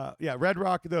 so Red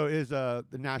Rock though is the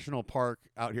national park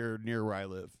out here near where I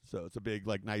live. So it's a big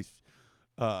like nice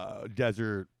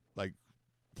desert like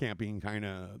camping kind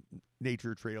of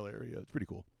nature trail area. It's pretty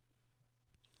cool.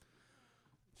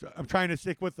 So I'm trying to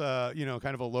stick with kind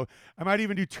of a low. I might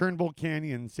even do Turnbull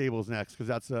Canyon Stables next because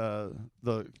that's the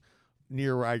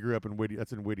near where I grew up in Whittier.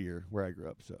 That's in Whittier where I grew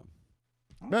up. So,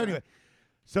 okay. But anyway,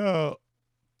 so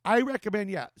I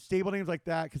recommend stable names like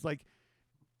that because like.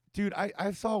 Dude,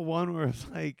 I saw one where it's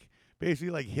like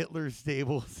basically like Hitler's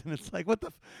stables, and it's like, what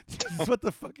the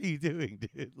fuck are you doing,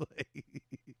 dude? Like,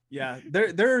 yeah,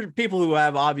 there are people who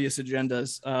have obvious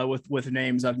agendas with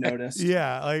names. I've noticed.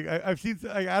 Yeah, like I've seen.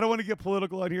 Like, I don't want to get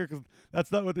political on here because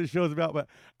that's not what this show's about. But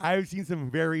I've seen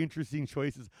some very interesting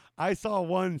choices. I saw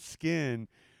one skin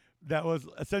that was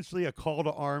essentially a call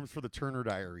to arms for the Turner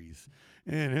Diaries,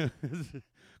 and it was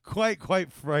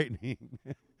quite frightening.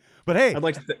 But hey, I'd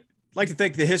like to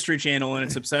thank the History Channel and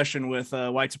its obsession with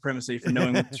white supremacy for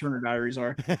knowing what the Turner Diaries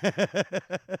are.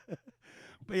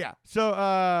 But yeah,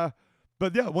 so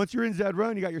once you're in Zed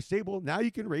Run, you got your stable. Now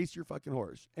you can race your fucking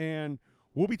horse, and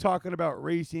we'll be talking about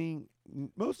racing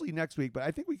mostly next week. But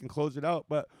I think we can close it out.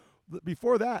 But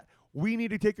before that, we need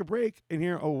to take a break and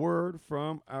hear a word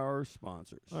from our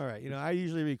sponsors. All right, I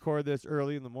usually record this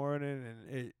early in the morning,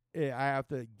 and I have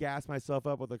to gas myself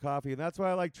up with a coffee, and that's why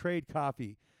I like Trade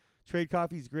Coffee. Trade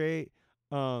Coffee's great.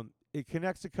 It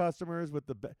connects to customers with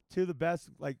the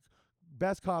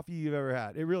best coffee you've ever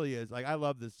had. It really is. Like, I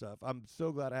love this stuff. I'm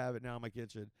so glad I have it now in my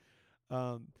kitchen.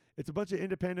 It's a bunch of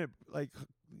independent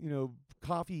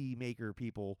coffee maker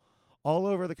people all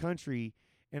over the country,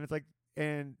 and it's like,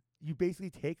 and you basically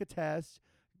take a test,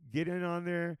 get in on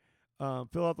there,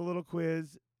 fill out the little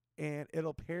quiz, and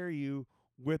it'll pair you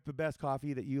with the best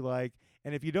coffee that you like.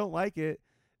 And if you don't like it,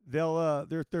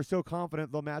 they're so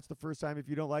confident they'll match the first time. If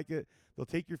you don't like it, they'll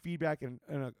take your feedback, and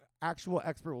an actual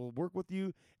expert will work with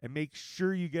you and make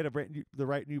sure you get the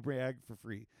right new brand for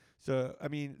free. So I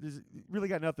mean, there's really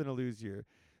got nothing to lose here.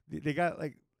 They got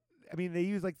they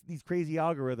use like these crazy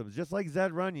algorithms, just like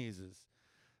Zed Run uses,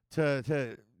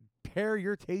 to pair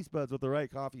your taste buds with the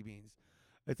right coffee beans.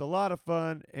 It's a lot of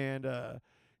fun, and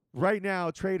right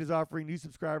now Trade is offering new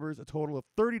subscribers a total of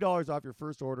 $30 off your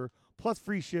first order plus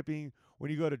free shipping when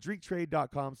you go to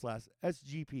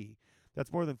drinktrade.com/SGP.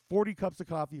 That's more than 40 cups of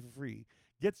coffee for free.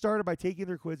 Get started by taking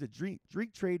their quiz at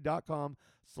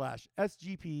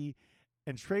drinktrade.com/SGP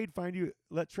and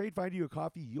let trade find you a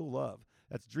coffee you'll love.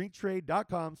 That's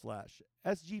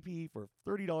drinktrade.com/SGP for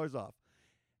 $30 off.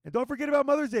 And don't forget about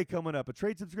Mother's Day coming up. A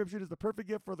trade subscription is the perfect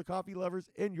gift for the coffee lovers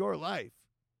in your life.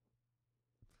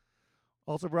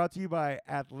 Also brought to you by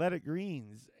Athletic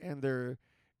Greens and their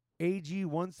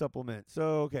AG1 supplement.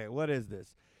 So, okay, what is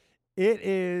this? It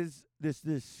is this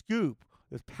scoop,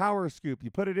 this power scoop. You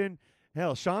put it in.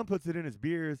 Hell, Sean puts it in his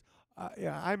beers.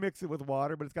 I mix it with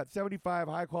water, but it's got 75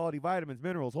 high-quality vitamins,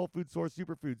 minerals, whole food source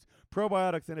superfoods,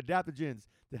 probiotics, and adaptogens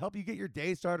to help you get your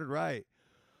day started right.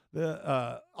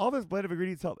 All this blend of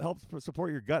ingredients helps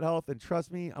support your gut health, and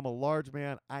trust me, I'm a large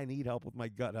man. I need help with my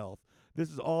gut health. This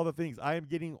is all the things. I am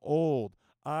getting old.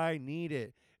 I need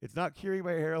it. It's not curing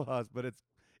my hair loss, but it's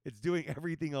doing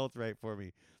everything else right for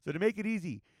me. So to make it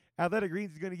easy, Athletic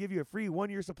Greens is going to give you a free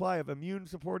 1-year supply of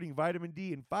immune-supporting vitamin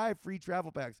D and 5 free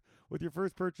travel packs with your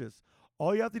first purchase.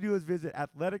 All you have to do is visit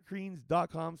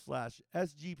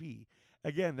athleticgreens.com/SGP.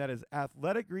 Again, that is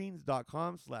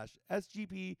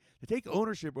athleticgreens.com/SGP to take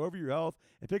ownership over your health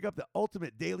and pick up the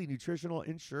ultimate daily nutritional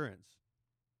insurance.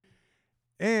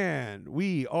 And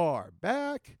we are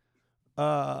back.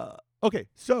 Okay,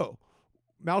 so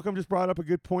Malcolm just brought up a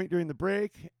good point during the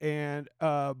break, and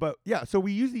but yeah, so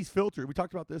we use these filters. We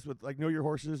talked about this with like Know Your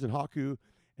Horses and Haku,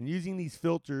 and using these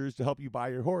filters to help you buy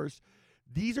your horse.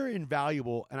 These are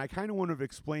invaluable, and I kind of want to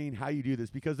explain how you do this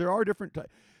because there are different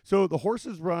types. So the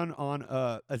horses run on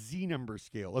a Z number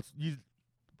scale. Let's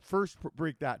first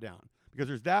break that down because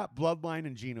there's that, bloodline,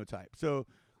 and genotype. So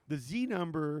the Z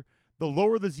number, the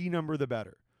lower the Z number, the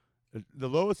better. The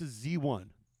lowest is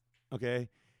Z1, okay?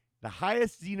 The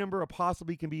highest Z number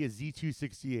possibly can be a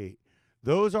Z268.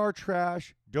 Those are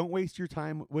trash. Don't waste your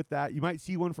time with that. You might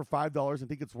see one for $5 and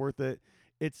think it's worth it.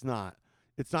 It's not.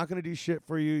 It's not going to do shit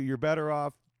for you. You're better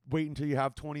off waiting until you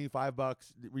have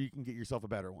 $25 where you can get yourself a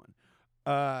better one.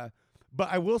 But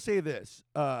I will say this.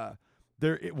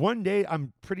 One day,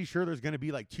 I'm pretty sure there's going to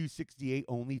be like 268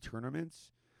 only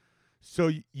tournaments.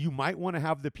 So you might want to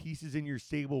have the pieces in your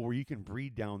stable where you can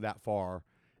breed down that far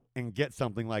and get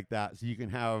something like that so you can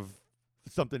have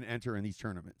something to enter in these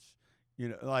tournaments. You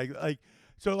know,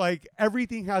 like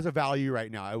everything has a value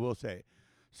right now, I will say.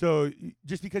 So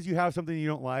just because you have something you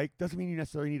don't like doesn't mean you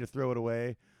necessarily need to throw it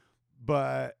away.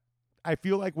 But I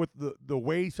feel like with the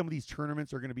way some of these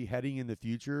tournaments are going to be heading in the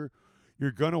future,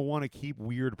 you're going to want to keep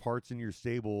weird parts in your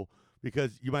stable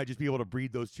because you might just be able to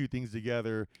breed those two things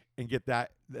together and get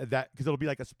that because it'll be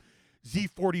like a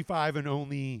Z45 and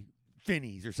only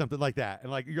Finnies or something like that.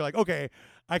 And like you're like, okay,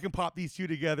 I can pop these two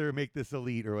together and make this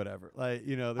elite or whatever. Like,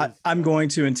 you know, I'm going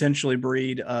to intentionally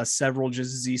breed several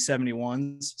just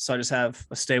Z71s. So I just have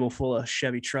a stable full of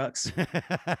Chevy trucks.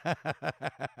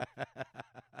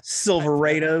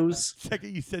 Silverados.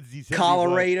 Second you said Z71,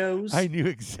 Colorados. I knew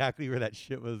exactly where that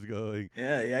shit was going.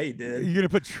 Yeah, you did. You're gonna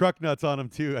put truck nuts on them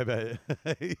too, I bet.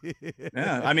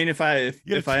 Yeah, I mean, if I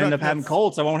end up having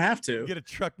colts, I won't have to. Get a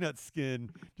truck nut skin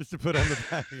just to put on the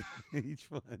back of each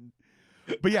one.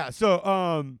 But yeah, so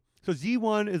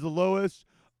Z1 is the lowest.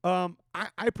 I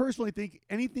personally think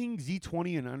anything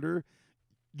Z20 and under,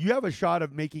 you have a shot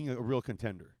of making a real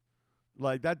contender.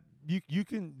 Like that, you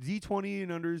can Z20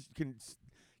 and unders can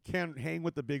hang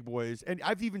with the big boys, and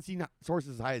I've even seen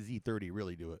sources as high as Z30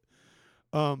 really do it.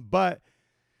 But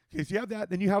okay, so you have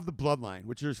that, then you have the bloodline,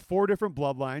 which there's 4 different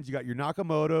bloodlines. You got your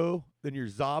Nakamoto, then your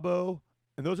Zabo,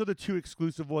 and those are the 2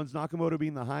 exclusive ones. Nakamoto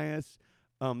being the highest,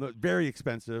 they're very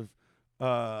expensive,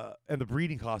 and the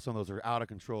breeding costs on those are out of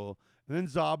control. And then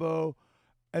Zabo,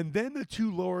 and then the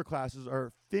 2 lower classes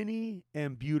are Finny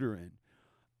and Buterin.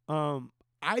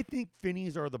 I think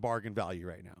Finnies are the bargain value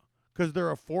right now because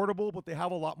they're affordable, but they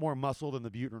have a lot more muscle than the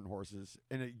Buterin horses,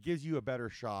 and it gives you a better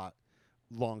shot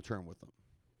long term with them.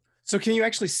 So can you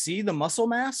actually see the muscle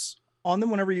mass on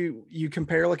them whenever you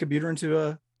compare like a Buterin to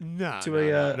a no,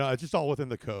 it's just all within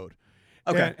the code.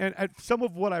 Okay. And some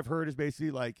of what I've heard is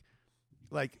basically like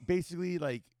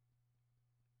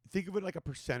think of it like a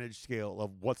percentage scale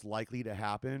of what's likely to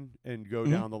happen and go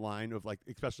down the line of like,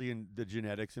 especially in the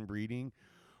genetics and breeding,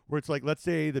 where it's like, let's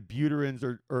say the Buterins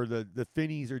or the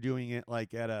Finnies are doing it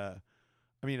like at the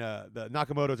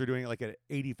Nakamotos are doing it like at an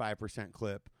 85%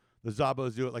 clip. The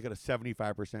Zabos do it like at a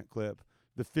 75% clip.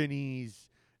 The Finnies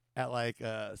at like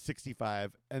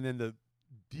 65, and then the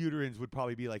Buterins would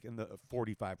probably be like in the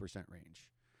 45% range.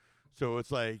 So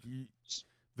it's like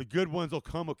the good ones will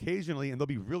come occasionally and they'll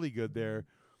be really good there,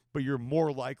 but you're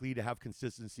more likely to have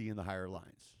consistency in the higher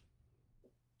lines.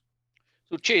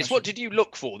 So, Chase, what did you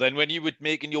look for then when you were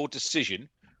making your decision?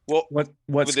 What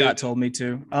Scott told me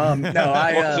to. No, all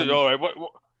right.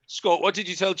 Scott, what did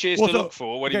you tell Chase to look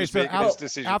for when he was making his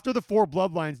decision? After the 4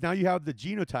 bloodlines, now you have the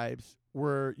genotypes,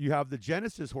 where you have the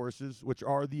Genesis horses, which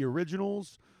are the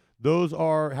originals. Those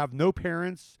have no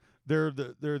parents. They're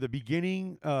the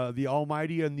beginning, the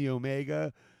Almighty and the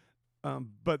Omega.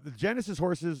 But the Genesis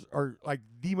horses are like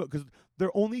because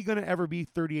they're only going to ever be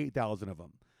 38,000 of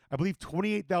them. I believe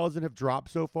 28,000 have dropped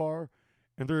so far,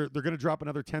 and they're going to drop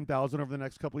another 10,000 over the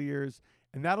next couple of years,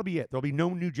 and that'll be it. There'll be no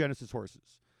new Genesis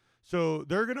horses. So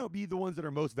they're going to be the ones that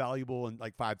are most valuable in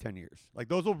like 5-10 years. Like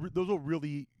those will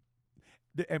really.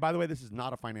 And by the way, this is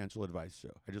not a financial advice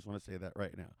show. I just want to say that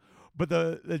right now. But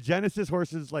the Genesis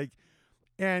horses, like,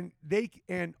 and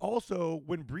also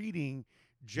when breeding,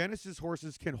 Genesis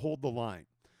horses can hold the line.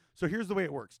 So here's the way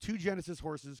it works: 2 Genesis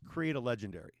horses create a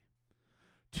legendary.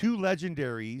 2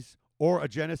 legendaries, or a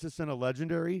Genesis and a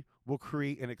legendary, will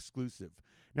create an exclusive.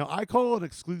 Now, I call an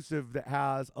exclusive that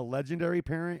has a legendary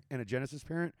parent and a Genesis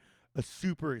parent a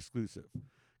super exclusive,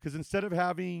 because instead of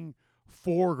having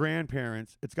 4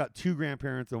 grandparents, it's got 2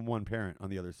 grandparents and 1 parent on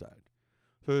the other side.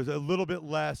 So there's a little bit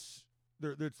less.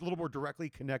 It's a little more directly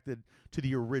connected to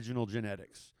the original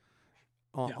genetics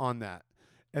on that.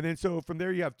 And then so from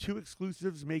there, you have 2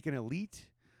 exclusives make an elite,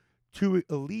 2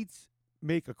 elites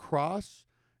make a cross,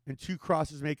 and 2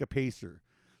 crosses make a pacer.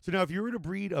 So now if you were to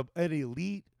breed an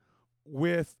elite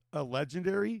with a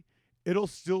legendary, it'll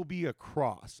still be a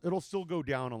cross. It'll still go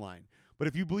down a line. But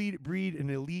if you breed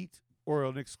an elite or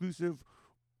an exclusive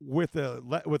with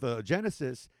a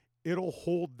Genesis, it'll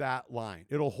hold that line.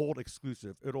 It'll hold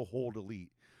exclusive. It'll hold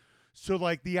elite. So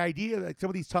like the idea that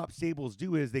some of these top stables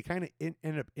do is they kind of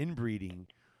end up inbreeding,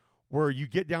 where you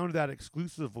get down to that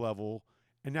exclusive level,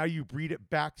 and now you breed it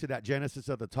back to that Genesis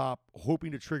at the top,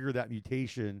 hoping to trigger that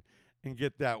mutation and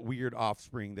get that weird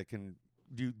offspring that can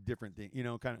do different things,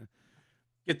 kind of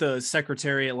get the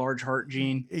secretary at large heart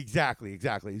gene. Exactly.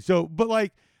 So,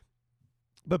 but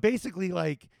basically,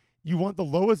 like, you want the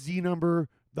lowest Z number,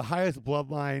 the highest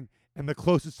bloodline, and the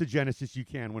closest to Genesis you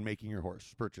can when making your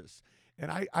horse purchase.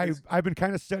 And I've been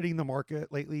kind of studying the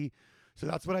market lately, so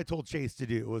that's what I told Chase to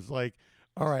do. It was like,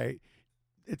 all right,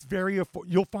 it's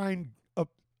you'll find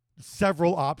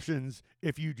several options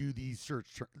if you do these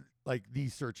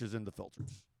searches in the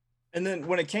filters. And then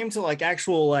when it came to like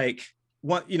actual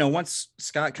once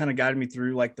Scott kind of guided me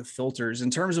through like the filters in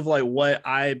terms of like what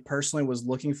I personally was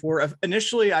looking for.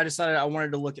 Initially, I decided I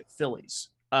wanted to look at fillies.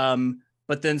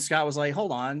 But then Scott was like,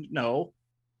 hold on, no,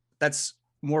 that's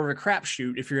more of a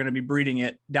crapshoot if you're going to be breeding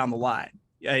it down the line.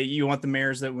 You want the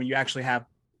mares that when you actually have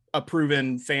a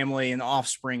proven family and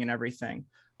offspring and everything.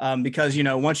 Because,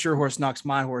 once your horse knocks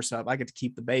my horse up, I get to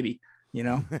keep the baby,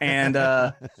 and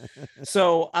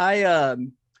so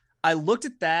I looked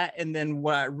at that. And then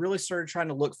what I really started trying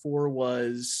to look for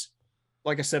was,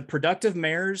 like I said, productive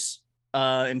mares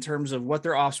in terms of what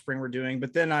their offspring were doing.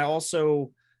 But then I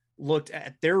also looked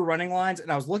at their running lines,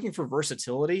 and I was looking for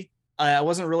versatility. I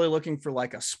wasn't really looking for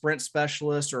like a sprint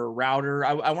specialist or a router.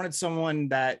 I wanted someone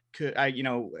that could,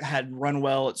 had run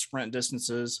well at sprint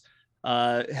distances,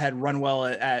 had run well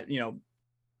at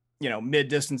mid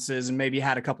distances, and maybe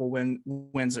had a couple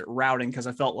wins at routing, because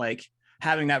I felt like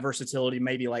having that versatility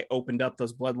maybe like opened up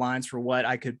those bloodlines for what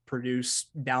I could produce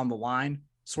down the line,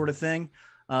 sort of thing.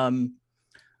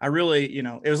 I really,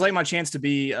 it was like my chance to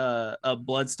be a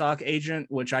bloodstock agent,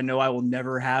 which I know I will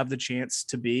never have the chance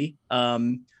to be,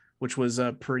 which was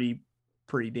pretty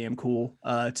damn cool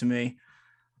to me.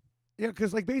 Yeah,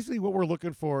 because like basically what we're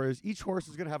looking for is each horse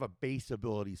is going to have a base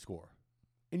ability score.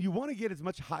 And you want to get as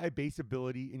much high base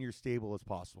ability in your stable as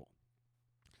possible.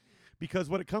 Because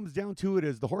what it comes down to it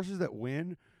is the horses that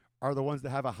win are the ones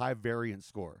that have a high variance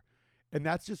score. And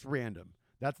that's just random.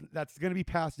 That's going to be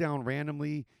passed down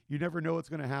randomly. You never know what's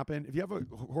going to happen. If you have a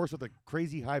horse with a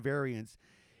crazy high variance,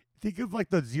 think of like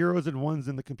the 0s and 1s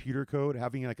in the computer code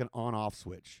having like an on-off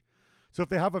switch. So if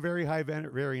they have a very high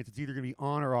variance, it's either going to be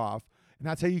on or off. And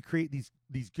that's how you create these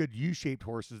good U-shaped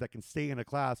horses that can stay in a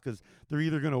class, because they're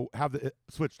either going to have it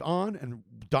switched on and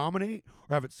dominate,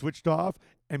 or have it switched off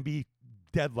and be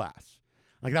dead last.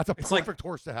 Like that's a perfect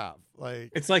horse to have.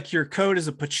 Like it's like your code is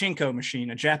a pachinko machine,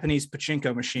 a Japanese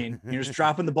pachinko machine. You're just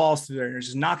dropping the balls through there. You're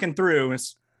just knocking through, and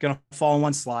it's gonna fall in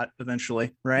one slot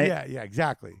eventually, right? Yeah,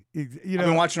 exactly. I've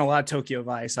been watching a lot of Tokyo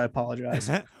Vice. I apologize.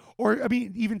 Or I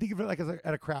mean, even think of it like as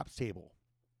at a craps table.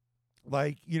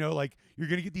 Like like you're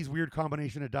gonna get these weird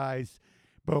combination of dice,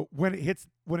 but when it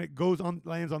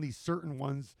lands on these certain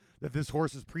ones that this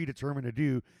horse is predetermined to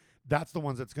do, that's the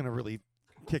ones that's gonna really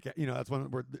kick it. That's one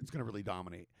where it's gonna really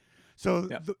dominate. So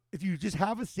if you just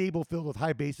have a stable filled with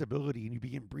high base ability and you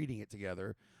begin breeding it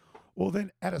together, well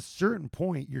then at a certain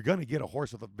point you're gonna get a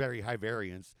horse with a very high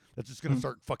variance that's just gonna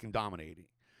start fucking dominating.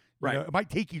 You know, it might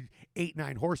take you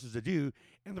 8-9 horses to do,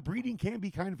 and the breeding can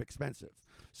be kind of expensive.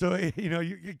 So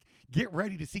you get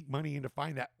ready to seek money and to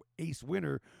find that ace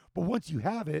winner. But once you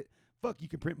have it, you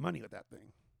can print money with that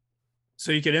thing.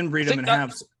 So you could inbreed them and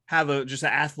have just an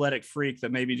athletic freak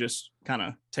that maybe just kind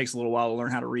of takes a little while to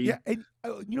learn how to read. Yeah, and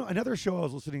another show I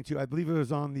was listening to, I believe it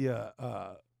was on the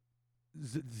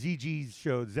ZG's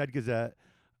show, Zed Gazette.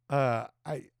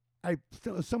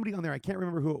 Somebody on there, I can't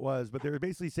remember who it was, but they were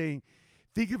basically saying,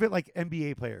 think of it like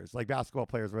NBA players, like basketball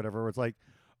players or whatever, where it's like,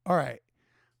 all right,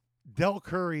 Del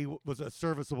Curry was a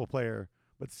serviceable player,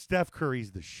 but Steph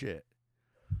Curry's the shit.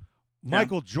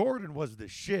 Michael Jordan was the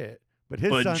shit, but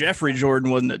Jeffrey Jordan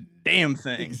wasn't a damn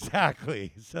thing.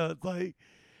 Exactly. So it's like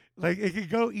it could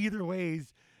go either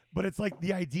ways, but it's like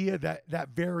the idea that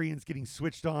variance getting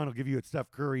switched on will give you a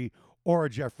Steph Curry or a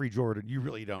Jeffrey Jordan. You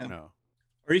really don't know.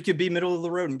 Or you could be middle of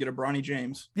the road and get a Bronny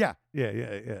James. Yeah.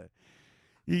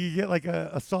 You get like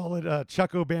a solid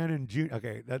Chuck O'Bannon Jr.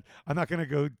 Okay, I'm not going to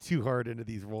go too hard into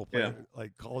these role players,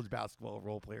 like college basketball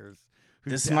role players.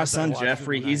 This is my son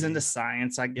Jeffrey. He's into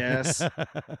science, I guess.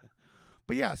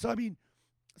 But yeah, so I mean,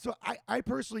 I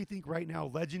personally think right now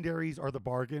legendaries are the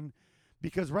bargain,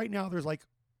 because right now there's like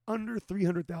under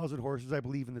 300,000 horses, I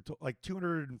believe, in like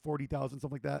 240,000,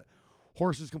 something like that,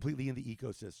 horses completely in the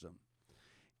ecosystem.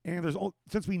 And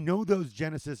since we know those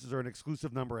Genesises are an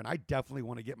exclusive number, and I definitely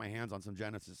want to get my hands on some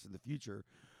Genesis in the future,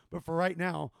 but for right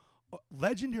now,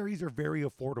 legendaries are very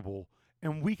affordable,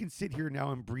 and we can sit here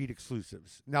now and breed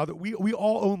exclusives. Now that we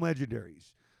all own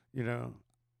legendaries,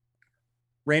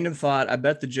 Random thought: I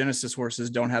bet the Genesis horses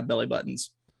don't have belly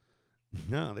buttons.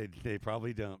 No, they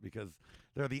probably don't, because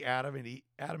they're the Adam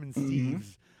and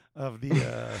Steves of the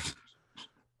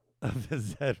of the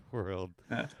Zed world.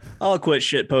 I'll quit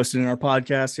shit posting in our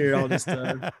podcast here. I'll just take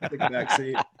a back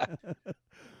seat.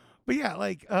 But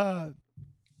yeah,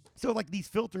 so like these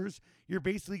filters, you're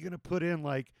basically going to put in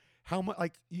like how much,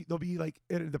 like they'll be like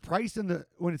the price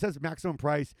when it says maximum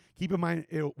price, keep in mind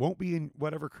it won't be in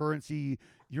whatever currency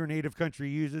your native country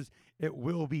uses. It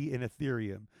will be in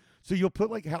Ethereum. So you'll put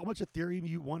like how much Ethereum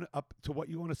you want up to what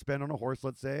you want to spend on a horse,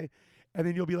 let's say. And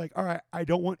then you'll be like, all right, I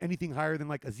don't want anything higher than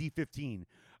like a Z15.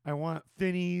 I want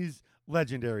Finneys,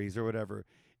 legendaries, or whatever.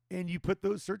 And you put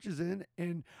those searches in.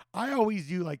 And I always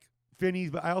do like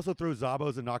Finneys, but I also throw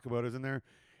Zabos and Nakamotos in there.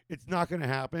 It's not going to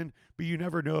happen, but you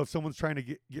never know if someone's trying to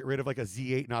get rid of like a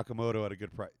Z8 Nakamoto at a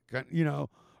good price,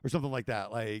 or something like that,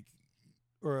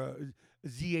 or a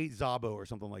Z8 Zabo or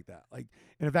something like that. And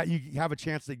if that you have a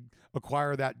chance to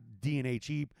acquire that DNA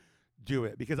cheap, do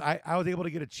it, because I was able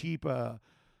to get a cheap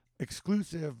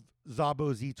exclusive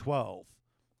Zabo Z12.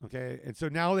 Okay, and so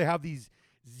now they have these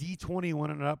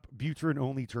Z21 and up Buterin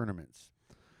only tournaments.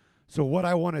 So what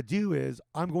I want to do is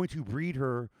I'm going to breed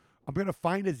her. I'm going to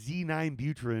find a Z9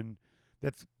 Buterin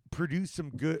that's produced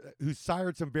who's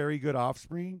sired some very good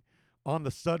offspring on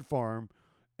the stud farm,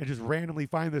 and just randomly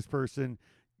find this person,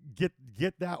 get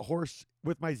that horse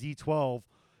with my Z12.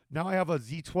 Now I have a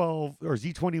Z12 or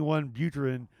Z21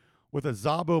 Buterin with a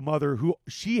Zabo mother who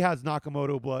she has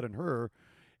Nakamoto blood in her,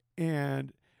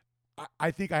 and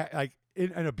I think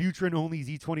in a Buterin only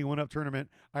Z21 up tournament,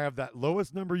 I have that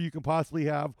lowest number you can possibly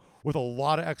have with a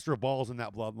lot of extra balls in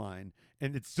that bloodline,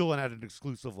 and it's still at an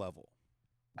exclusive level.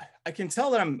 I can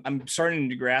tell that I'm starting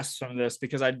to grasp some of this,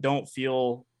 because I don't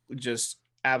feel just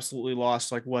absolutely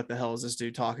lost. Like, what the hell is this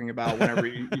dude talking about? Whenever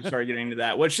you start getting into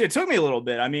that, which it took me a little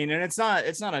bit. I mean, and it's not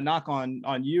a knock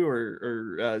on you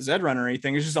or Zed Run or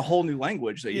anything. It's just a whole new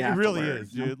language that you have to learn. It really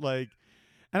is, dude. Like,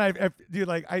 and it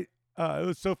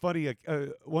was so funny.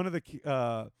 One of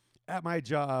the at my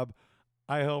job,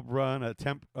 I help run a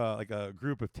temp, like a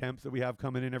group of temps that we have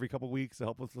coming in every couple of weeks to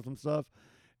help us with some stuff.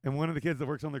 And one of the kids that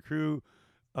works on the crew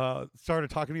started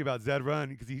talking to me about Zed Run,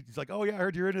 because he's like, "Oh yeah, I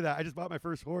heard you're into that. I just bought my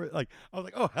first horse." Like, I was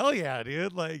like, "Oh hell yeah,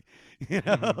 dude!" Like,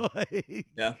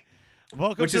 yeah.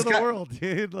 Welcome to the world,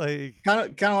 dude. Like,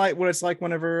 kind of like what it's like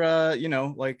whenever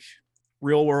like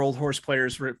real world horse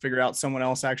players figure out someone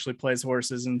else actually plays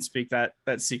horses and speak that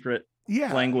secret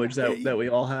language that we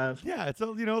all have. Yeah, it's a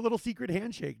little secret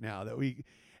handshake now that we,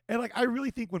 and like I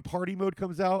really think when party mode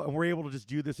comes out and we're able to just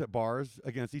do this at bars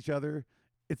against each other,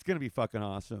 it's gonna be fucking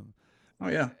awesome. Oh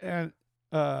yeah. And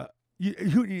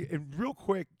and real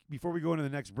quick before we go into the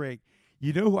next break,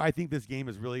 who I think this game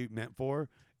is really meant for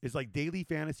is like daily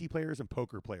fantasy players and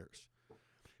poker players.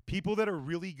 People that are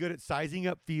really good at sizing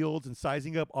up fields and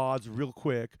sizing up odds real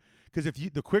quick. Because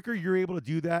the quicker you're able to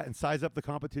do that and size up the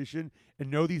competition and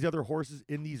know these other horses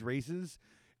in these races,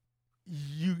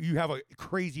 you have a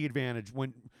crazy advantage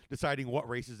when deciding what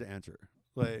races to enter.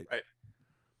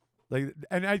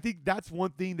 And I think that's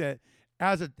one thing that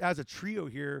as a trio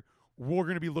here, we're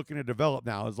going to be looking to develop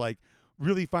now is like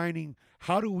really finding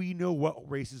how do we know what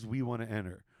races we want to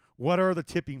enter? What are the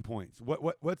tipping points?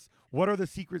 What are the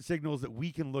secret signals that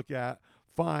we can look at,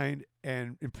 find,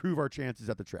 and improve our chances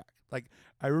at the track? Like,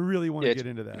 I really want to get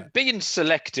into that. Being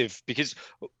selective, because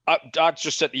I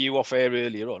just said to you off air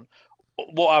earlier on,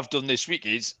 what I've done this week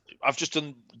is I've just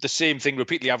done the same thing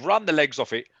repeatedly. I've ran the legs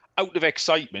off it out of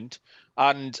excitement,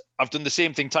 and I've done the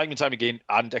same thing time and time again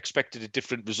and expected a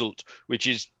different result, which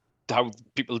is how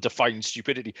people define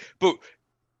stupidity. But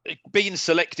being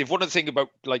selective, one of the things about,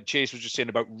 like Chase was just saying,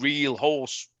 about real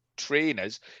horse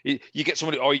trainers, you get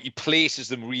someone who he places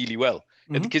them really well.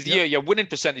 And because your winning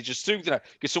percentage is through that,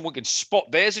 because someone can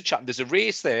spot there's a chance, there's a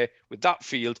race there with that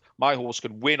field, my horse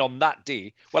can win on that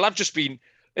day. Well, I've just been,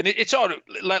 and it's all,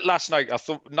 last night I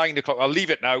thought 9 o'clock, I'll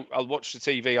leave it now, I'll watch the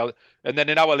TV, and then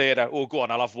an hour later, oh, go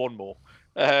on, I'll have one more.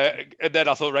 And then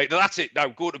I thought, right, now that's it, now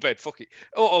go to bed, fuck it.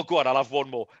 Oh, go on, I'll have one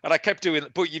more. And I kept doing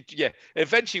it, but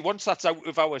eventually once that's out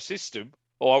of our system,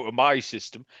 or out of my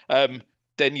system,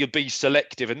 then you'll be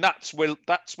selective, and that's when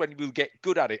we'll get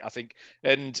good at it, I think.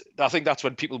 And I think that's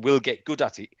when people will get good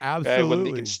at it. Absolutely. When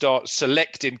they can start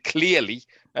selecting clearly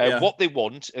what they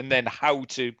want and then how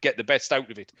to get the best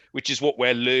out of it, which is what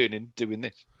we're learning doing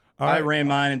this. I ran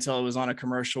mine until it was on a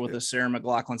commercial with a Sarah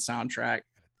McLachlan soundtrack.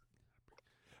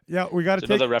 Yeah, we got to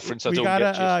take another reference.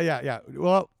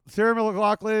 Well, Sarah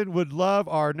McLachlan would love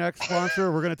our next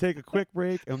sponsor. We're going to take a quick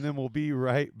break, and then we'll be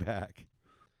right back.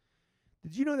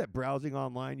 Did you know that browsing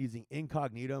online using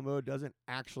incognito mode doesn't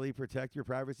actually protect your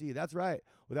privacy? That's right.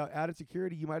 Without added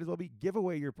security, you might as well give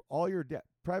away all your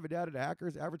private data to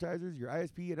hackers, advertisers, your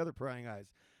ISP, and other prying eyes.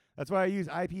 That's why I use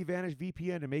IPVanish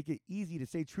VPN to make it easy to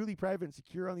stay truly private and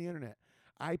secure on the internet.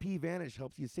 IPVanish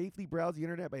helps you safely browse the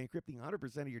internet by encrypting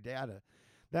 100% of your data.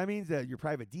 That means that your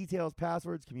private details,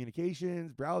 passwords,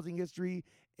 communications, browsing history,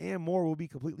 and more will be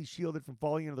completely shielded from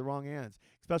falling into the wrong hands,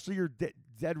 especially your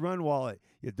Zed-Run wallet.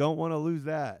 You don't want to lose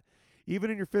that.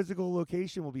 Even in your physical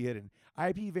location will be hidden.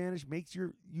 IPVanish makes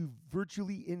you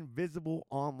virtually invisible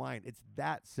online. It's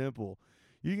that simple.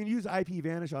 You can use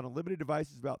IPVanish on unlimited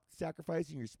devices without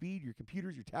sacrificing your speed, your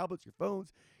computers, your tablets, your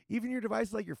phones, even your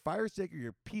devices like your Fire Stick or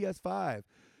your PS5.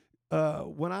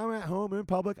 When I'm at home in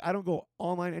public, I don't go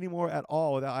online anymore at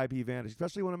all without IPVanish,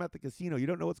 especially when I'm at the casino. You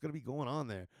don't know what's going to be going on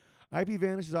there.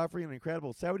 IPVanish is offering an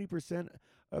incredible 70%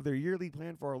 of their yearly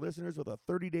plan for our listeners with a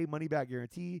 30-day money-back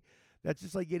guarantee. That's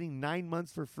just like getting 9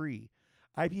 months for free.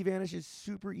 IPVanish is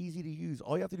super easy to use.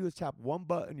 All you have to do is tap one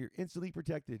button. You're instantly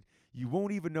protected. You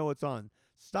won't even know it's on.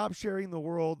 Stop sharing the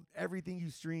world, everything you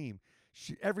stream,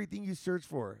 everything you search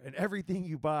for, and everything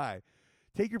you buy.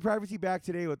 Take your privacy back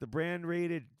today with the brand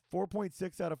rated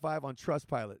 4.6 out of 5 on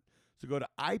Trustpilot. So go to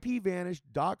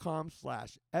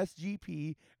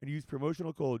ipvanish.com/SGP and use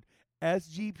promotional code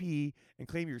SGP and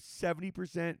claim your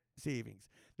 70% savings.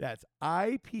 That's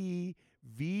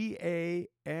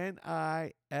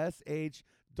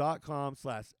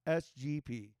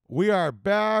ipvanish.com/SGP. We are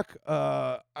back.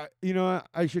 I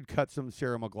should cut some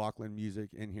Sarah McLachlan music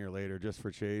in here later just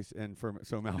for Chase and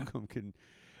so Malcolm can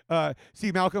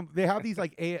see. Malcolm, they have these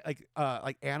like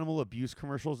animal abuse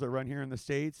commercials that run here in the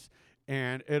States.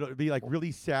 And it'll be like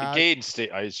really sad. Against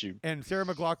it, I assume. And Sarah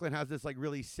McLachlan has this like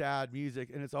really sad music,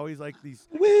 and it's always like these.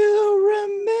 We'll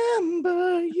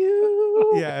remember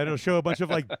you. Yeah, and it'll show a bunch of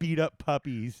like beat up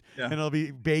puppies, and it'll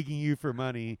be begging you for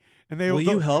money. And will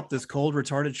you help this cold,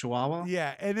 retarded Chihuahua?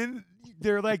 Yeah, and then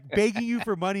they're like begging you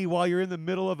for money while you're in the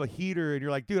middle of a heater, and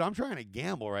you're like, dude, I'm trying to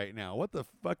gamble right now. What the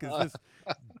fuck is this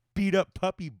beat up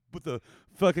puppy with the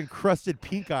fucking crusted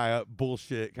pink eye up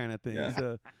bullshit kind of thing? Yeah.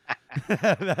 So,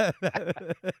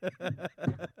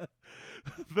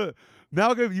 but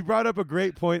Malcolm, you brought up a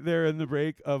great point there in the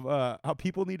break of how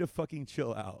people need to fucking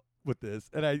chill out with this,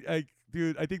 and I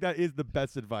think that is the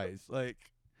best advice. Like,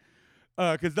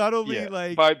 because not only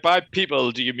like by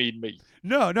people, do you mean me?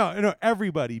 No,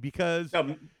 everybody, because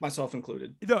myself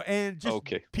included. No, and just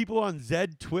people on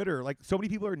Zed Twitter, like so many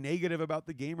people are negative about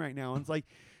the game right now, and it's like,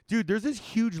 dude, there's this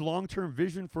huge long-term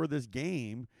vision for this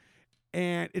game.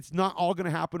 And it's not all going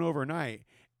to happen overnight.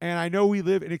 And I know we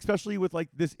live, and especially with like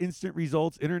this instant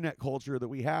results internet culture that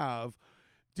we have,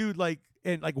 dude, like,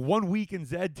 and like 1 week in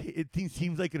Zed, it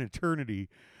seems like an eternity.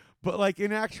 But like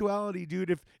in actuality, dude,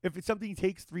 if something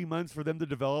takes 3 months for them to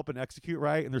develop and execute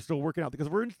right, and they're still working out, because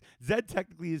Zed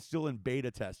technically is still in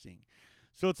beta testing.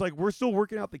 So it's like we're still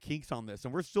working out the kinks on this,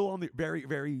 and we're still on the very,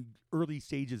 very early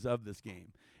stages of this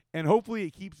game. And hopefully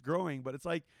it keeps growing, but it's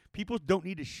like people don't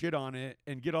need to shit on it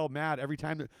and get all mad every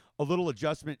time that a little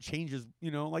adjustment changes,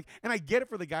 like, and I get it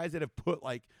for the guys that have put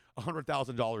like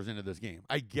 $100,000 into this game.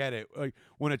 I get it. Like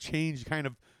when a change kind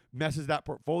of messes that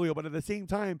portfolio, but at the same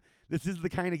time, this is the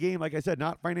kind of game, like I said,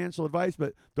 not financial advice,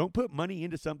 but don't put money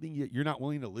into something you're not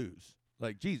willing to lose.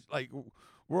 Like, geez, like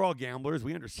we're all gamblers.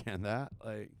 We understand that.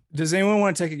 Like, does anyone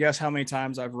want to take a guess how many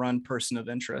times I've run Person of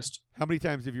Interest? How many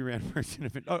times have you ran Person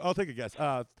of Interest? I'll take a guess.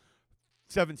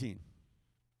 17.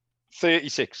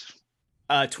 36.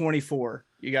 24.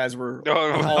 You guys were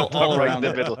all right in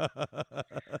the middle.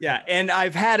 Yeah, and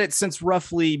I've had it since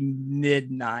roughly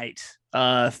midnight,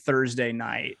 Thursday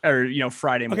night, or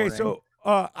Friday morning. Okay, so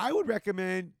I would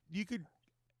recommend you could,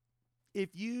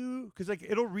 because like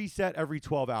it'll reset every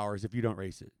 12 hours if you don't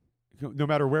race it. No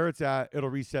matter where it's at, it'll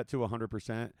reset to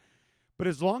 100%. But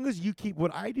as long as you keep,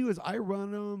 what I do is I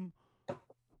run them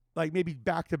like maybe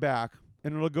back to back,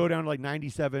 and it'll go down to like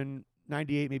 97,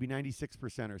 98, maybe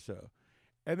 96% or so.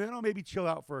 And then I'll maybe chill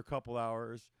out for a couple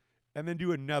hours and then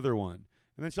do another one.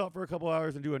 And then chill out for a couple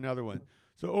hours and do another one.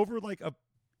 So over like a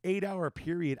 8-hour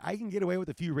period, I can get away with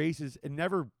a few races and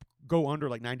never go under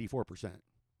like 94%.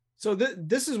 So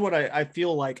this is what I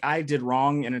feel like I did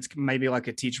wrong, and it's maybe like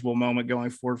a teachable moment going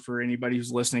forward for anybody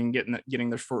who's listening, getting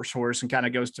their first horse, and kind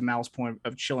of goes to Mal's point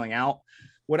of chilling out.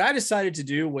 What I decided to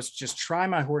do was just try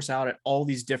my horse out at all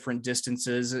these different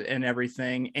distances and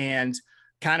everything, and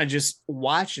kind of just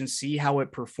watch and see how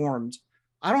it performed.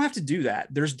 I don't have to do that.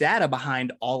 There's data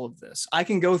behind all of this. I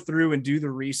can go through and do the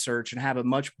research and have a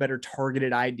much better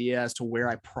targeted idea as to where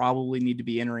I probably need to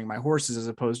be entering my horses, as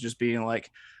opposed to just being like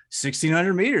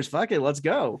 1,600 meters. Fuck it, let's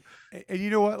go. And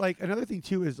you know what? Like another thing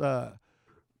too is,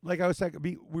 like I was saying,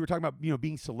 we were talking about,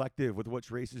 being selective with which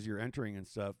races you're entering and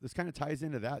stuff. This kind of ties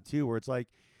into that too, where it's like,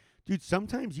 dude,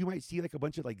 sometimes you might see like a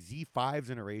bunch of like Z5s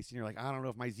in a race, and you're like, I don't know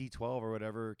if my Z12 or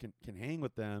whatever can hang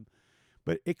with them.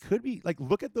 But it could be like,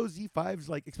 look at those Z5s,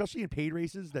 like especially in paid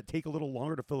races that take a little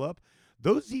longer to fill up.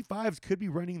 Those Z5s could be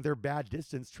running their bad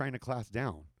distance trying to class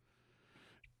down,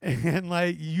 and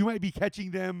like you might be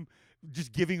catching them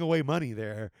just giving away money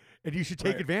there, and you should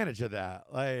take advantage of that.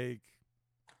 Like,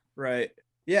 right.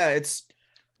 Yeah,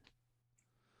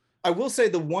 I will say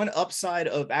the one upside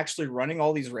of actually running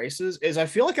all these races is I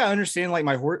feel like I understand, like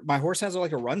my horse has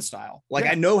like a run style. Like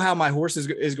I know how my horse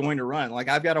is going to run. Like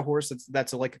I've got a horse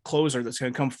that's like a closer that's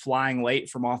going to come flying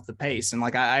late from off the pace. And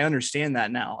like, I understand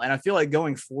that now. And I feel like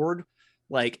going forward,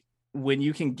 like when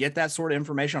you can get that sort of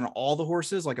information on all the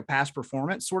horses, like a past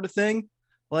performance sort of thing,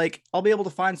 like I'll be able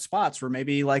to find spots where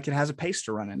maybe like it has a pace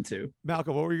to run into.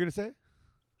 Malcolm, what were you going to say?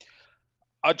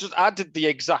 I did the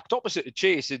exact opposite of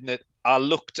Chase in that I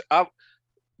looked at,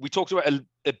 we talked about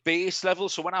a base level.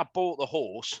 So when I bought the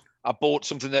horse, I bought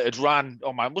something that had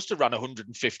I must have ran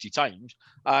 150 times,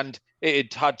 and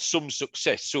it had some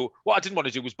success. So what I didn't want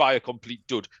to do was buy a complete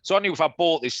dud. So I knew if I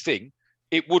bought this thing,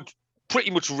 it would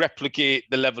pretty much replicate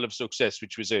the level of success,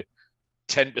 which was a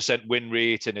 10% win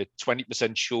rate and a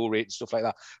 20% show rate and stuff like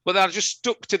that. But then I just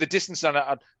stuck to the distance, and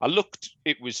I looked,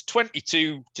 it was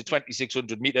 22 to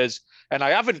 2,600 meters, and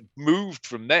I haven't moved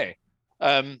from there.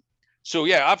 So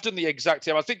yeah, I've done the exact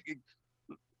same. I think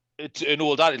it's an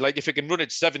old adage, like if it can run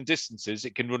at 7 distances,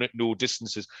 it can run at no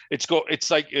distances. It's not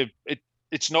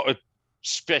a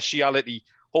speciality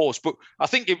horse, but I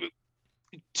think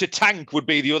to tank would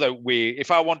be the other way.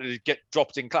 If I wanted to get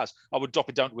dropped in class, I would drop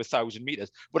it down to 1,000 meters.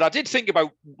 But I did think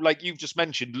about, like you've just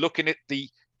mentioned, looking at the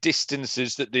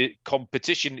distances that the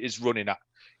competition is running at.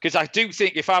 Because I do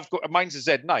think if I've got, mine's a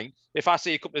Z9, if I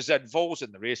see a couple of Z4s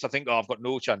in the race, I think, I've got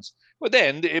no chance. But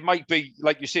then it might be,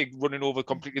 like you say, running over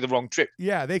completely the wrong trip.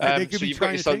 Yeah, they could so be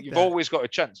trying to take You've always got a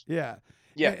chance. Yeah.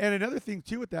 Yeah. And another thing,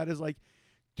 too, with that is like,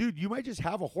 dude, you might just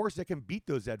have a horse that can beat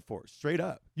those Z4s straight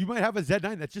up. You might have a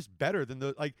Z9 that's just better than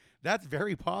those. Like, that's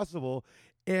very possible.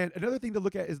 And another thing to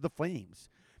look at is the flames.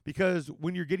 Because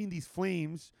when you're getting these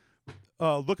flames,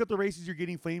 look at the races you're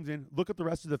getting flames in. Look at the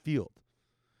rest of the field.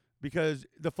 Because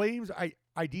the flames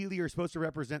ideally are supposed to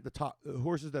represent the top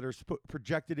horses that are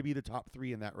projected to be the top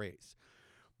 3 in that race.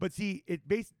 But see,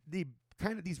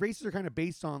 these races are kind of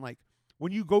based on, like,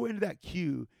 when you go into that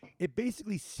queue, it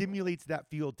basically simulates that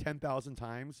field 10,000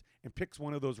 times and picks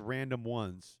one of those random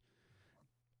ones.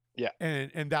 Yeah.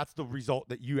 And that's the result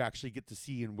that you actually get to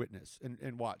see and witness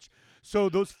and watch. So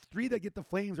those 3 that get the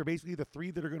flames are basically the 3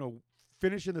 that are going to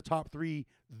finish in the top 3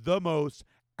 the most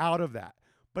out of that.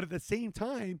 But at the same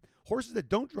time, horses that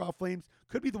don't draw flames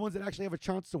could be the ones that actually have a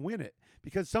chance to win it,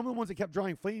 because some of the ones that kept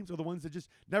drawing flames are the ones that just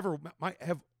never might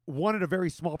have won at a very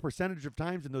small percentage of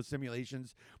times in those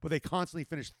simulations, but they constantly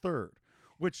finish third,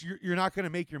 which you're not going to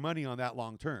make your money on that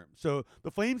long term. So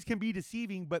the flames can be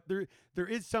deceiving, but there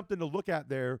is something to look at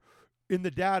there in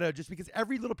the data, just because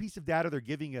every little piece of data they're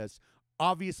giving us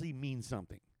obviously means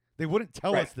something. They wouldn't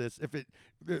tell us this if it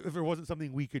wasn't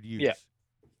something we could use. Yeah.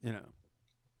 You know.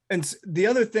 And the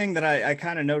other thing that I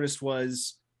kind of noticed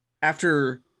was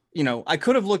after, I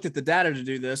could have looked at the data to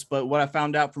do this, but what I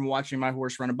found out from watching my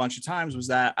horse run a bunch of times was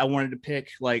that I wanted to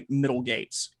pick like middle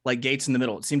gates, like gates in the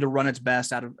middle. It seemed to run its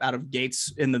best out of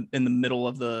gates in the middle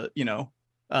of the,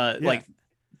 like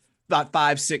about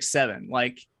 5, 6, 7.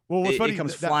 Like, well, what's funny, it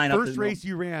comes that flying first up race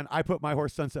you ran, I put my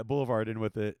horse Sunset Boulevard in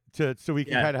with it so we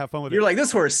can kind of have fun with it. You're like,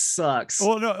 this horse sucks.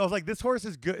 Well, no, I was like, this horse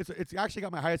is good. It's actually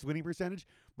got my highest winning percentage,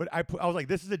 but I was like,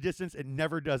 this is a distance it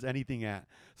never does anything at.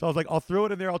 So I was like, I'll throw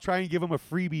it in there. I'll try and give him a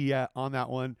freebie on that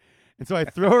one. And so I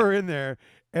throw her in there,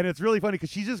 and it's really funny because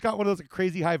she's just got one of those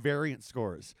crazy high variance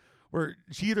scores where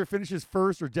she either finishes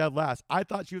first or dead last. I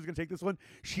thought she was going to take this one.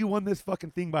 She won this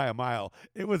fucking thing by a mile.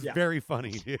 It was very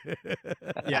funny.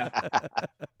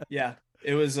 Yeah.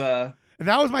 It was and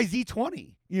that was my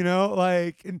Z20,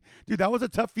 and dude, that was a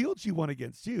tough field she won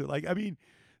against too. Like, I mean,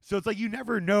 so it's like you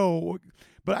never know.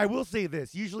 But I will say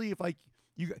this: usually, if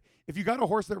you got a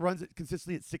horse that runs it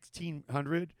consistently at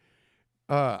 1,600,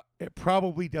 it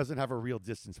probably doesn't have a real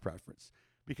distance preference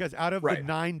because out of the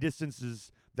 9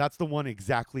 distances, that's the one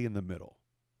exactly in the middle.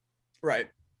 Right.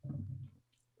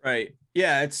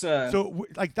 Yeah, it's so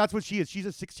like that's what she is. She's a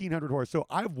 1,600 horse. So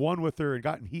I've won with her and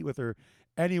gotten heat with her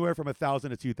anywhere from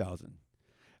 1,000 to 2,000.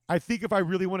 I think if I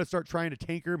really want to start trying to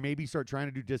tank her, maybe start trying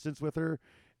to do distance with her,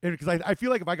 because I feel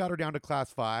like if I got her down to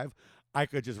class 5, I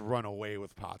could just run away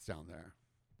with Potts down there.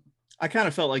 I kind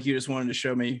of felt like you just wanted to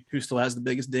show me who still has the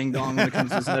biggest ding dong when it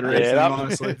comes to Zed racing.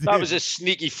 Honestly, that was a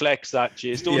sneaky flex. That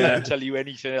Chase. Don't let me tell you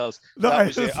anything else. That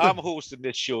was it. I'm hosting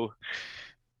this show.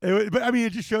 But I mean,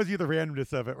 it just shows you the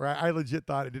randomness of it, right? I legit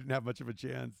thought it didn't have much of a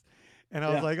chance. And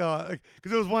I was like, oh,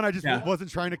 because it was one I just wasn't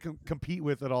trying to compete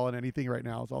with at all in anything right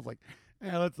now. So I was like,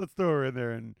 yeah, let's throw her in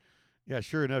there. And yeah,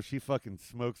 sure enough, she fucking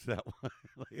smokes that one.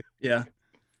 Yeah.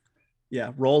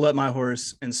 Rolled up my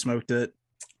horse and smoked it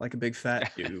like a big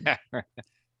fat dude. But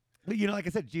like I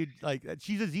said, dude, like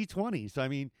she's a Z20. So I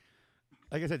mean,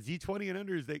 like I said, Z20 and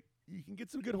unders, you can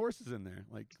get some good horses in there.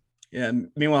 Like, yeah.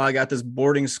 Meanwhile, I got this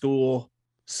boarding school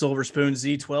Silver Spoon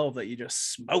Z12 that you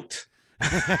just smoked.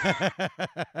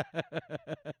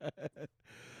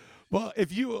 Well,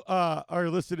 if you are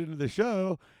listening to the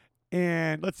show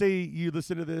and let's say you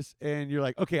listen to this and you're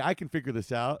like, okay, I can figure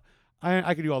this out.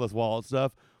 I can do all this wallet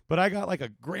stuff, but I got like a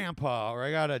grandpa or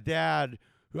I got a dad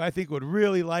who I think would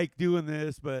really like doing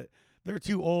this, but they're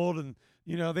too old and,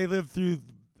 they lived through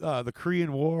the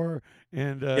Korean War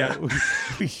and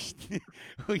we shouldn't,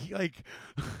 like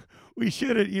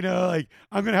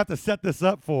I'm going to have to set this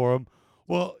up for them.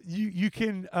 Well, you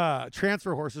can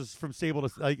transfer horses from stable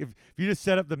to like if you just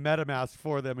set up the MetaMask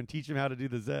for them and teach them how to do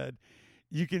the Zed,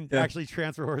 you can actually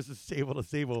transfer horses stable to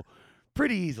stable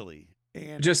pretty easily.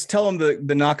 And just tell them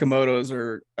the Nakamotos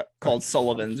are called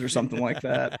Sullivans or something like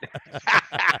that.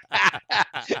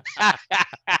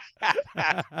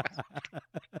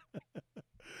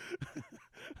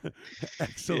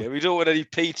 Excellent. Yeah, we don't want any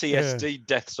PTSD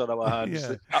deaths on our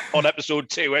hands on episode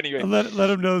 2 anyway. Let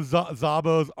them know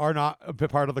Zabos are not a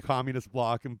part of the communist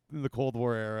bloc in the Cold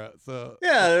War era. So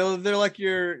yeah, they're like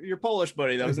your Polish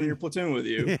buddy that was in your platoon with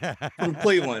you from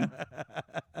Cleveland.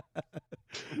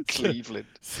 Cleveland.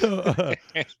 So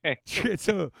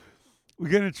we're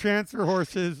gonna transfer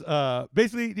horses.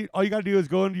 Basically, all you gotta do is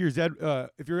go into your Zed.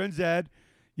 If you're in Zed,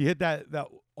 you hit that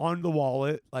on the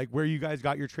wallet, like where you guys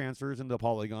got your transfers in the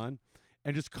Polygon,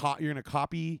 and just you're gonna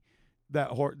copy that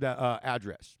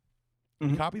address.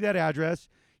 Mm-hmm. Copy that address.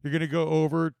 You're gonna go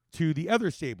over to the other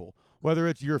stable, whether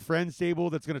it's your friend's stable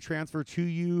that's gonna transfer to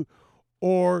you,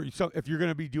 or if you're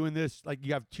gonna be doing this, like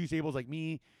you have 2 stables like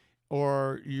me,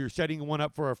 or you're setting one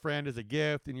up for a friend as a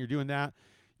gift, and you're doing that.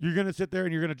 You're gonna sit there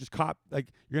and you're gonna just you're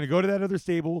gonna go to that other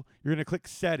stable. You're gonna click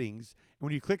settings. And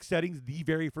when you click settings, the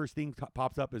very first thing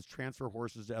pops up is transfer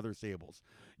horses to other stables.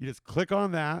 You just click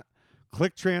on that,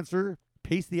 click transfer,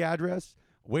 paste the address,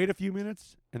 wait a few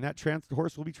minutes, and that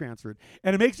horse will be transferred.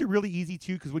 And it makes it really easy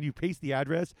too, because when you paste the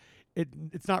address,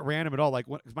 it's not random at all. Like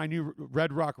my new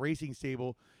Red Rock Racing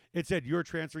stable, it said you're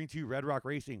transferring to Red Rock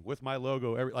Racing with my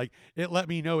logo. It let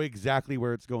me know exactly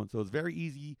where it's going. So it's very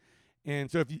easy.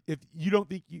 And so if you don't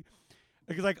think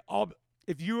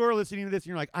if you are listening to this and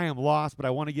you're like, I am lost, but I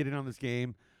want to get in on this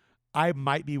game, I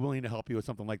might be willing to help you with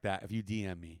something like that if you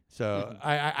DM me. So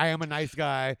I am a nice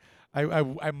guy.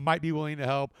 I might be willing to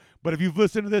help. But if you've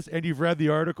listened to this and you've read the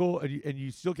article and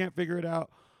you still can't figure it out,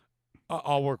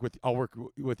 I'll work with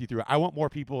you through it. I want more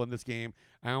people in this game.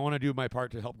 And I want to do my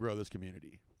part to help grow this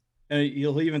community. And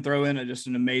you'll even throw in just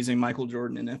an amazing Michael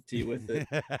Jordan NFT with it.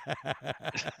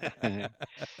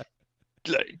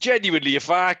 Genuinely,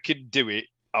 if I can do it,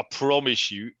 I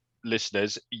promise you,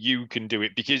 listeners, you can do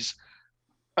it, because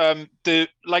if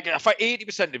I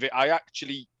 80% of it I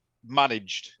actually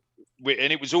managed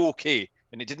it was okay,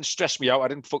 and it didn't stress me out. I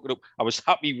didn't fuck it up. I was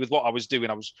happy with what I was doing.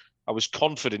 I was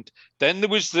confident. Then there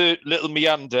was the little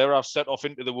meander. I set off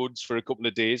into the woods for a couple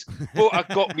of days, but I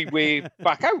got my way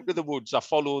back out of the woods. I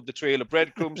followed the trail of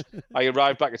breadcrumbs. I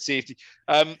arrived back at safety.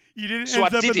 You didn't end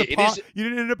up in the pot. You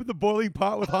didn't end up in the boiling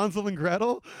pot with Hansel and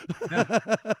Gretel.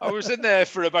 I was in there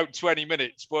for about 20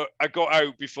 minutes, but I got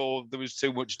out before there was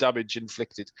too much damage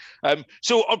inflicted.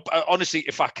 So honestly,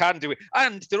 if I can do it,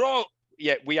 and there are,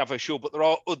 we have a show, but there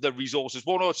are other resources.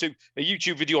 One or two, a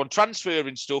YouTube video on transfer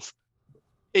and stuff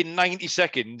in 90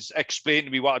 seconds explained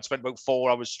to me what I'd spent about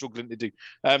 4 hours struggling to do.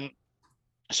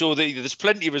 So there's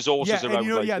plenty of resources around.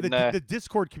 The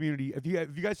Discord community. If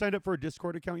you guys signed up for a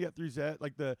Discord account yet through Zed,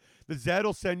 like the Zed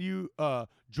will send you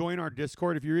join our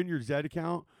Discord if you're in your Zed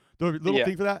account. The little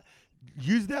thing for that,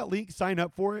 use that link, sign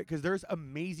up for it, because there's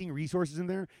amazing resources in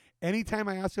there. Anytime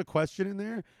I ask a question in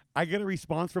there, I get a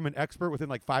response from an expert within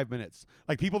like 5 minutes.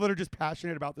 Like people that are just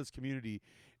passionate about this community.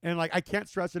 And like I can't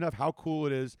stress enough how cool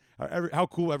it is, how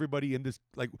cool everybody in this.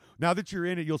 Like now that you're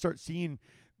in it, you'll start seeing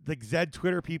like Zed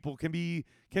Twitter people can be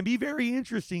very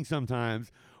interesting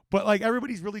sometimes. But like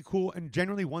everybody's really cool and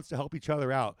genuinely wants to help each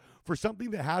other out. For something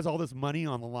that has all this money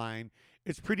on the line,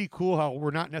 it's pretty cool how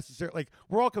we're not necessarily like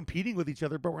we're all competing with each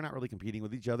other, but we're not really competing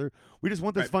with each other. We just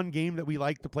want this fun game that we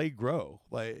like to play grow,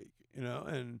 like, you know,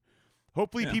 and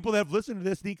hopefully people that have listened to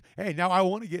this think, hey, now I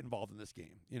want to get involved in this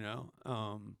game, you know.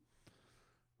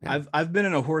 I've been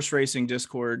in a horse racing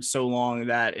Discord so long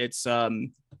that it's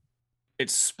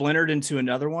splintered into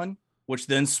another one, which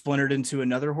then splintered into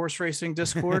another horse racing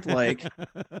Discord. Like,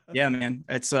 yeah, man,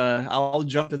 it's I'll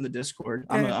jump in the Discord.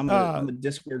 I'm a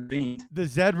Discord fiend. The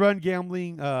Zed Run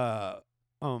Gambling,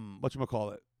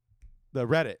 whatchamacallit, the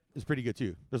Reddit is pretty good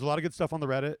too. There's a lot of good stuff on the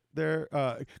Reddit there,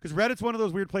 because Reddit's one of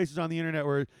those weird places on the internet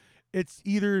where it's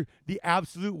either the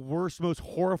absolute worst, most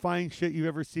horrifying shit you've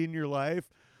ever seen in your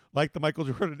life, like the Michael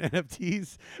Jordan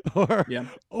NFTs,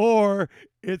 or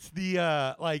it's the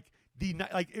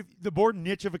if the more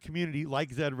niche of a community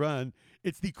like Zed Run,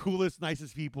 it's the coolest,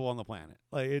 nicest people on the planet.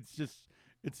 Like it's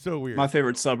so weird. My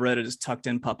favorite subreddit is Tucked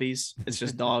In Puppies. It's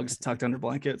just dogs tucked under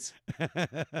blankets.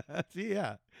 See,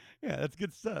 yeah, that's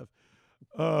good stuff.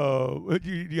 Oh,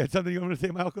 you had something you want to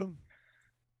say, Malcolm?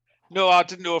 No, I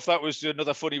didn't know if that was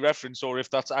another funny reference or if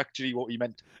that's actually what he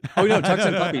meant. Oh no, Tucked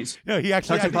In Puppies. No, he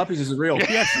actually Tucked In Puppies is real.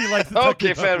 He actually likes the Tucked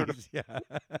In fair Puppies. enough.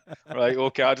 Yeah. Right.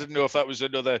 Okay. I didn't know if that was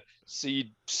another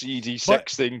seedy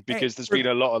sex thing, because there's been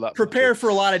a lot of that. Prepare for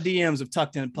a lot of DMs of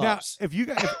Tucked In Pups. Now,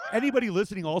 if anybody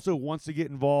listening also wants to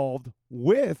get involved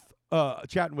with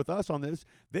chatting with us on this,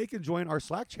 they can join our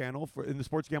Slack channel in the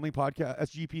Sports Gambling Podcast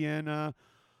SGPN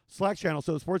Slack channel.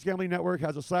 So the Sports Gambling Network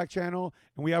has a Slack channel,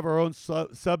 and we have our own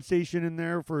substation in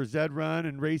there for Zed Run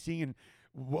and racing, and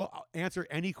we'll answer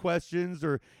any questions.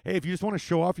 Or hey, if you just want to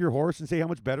show off your horse and say how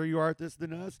much better you are at this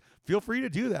than us, feel free to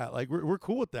do that. Like we're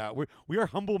cool with that. We are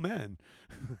humble men.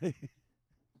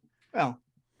 Well,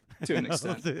 to an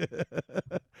extent.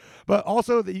 But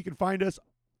also that you can find us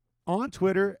on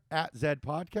Twitter at Zed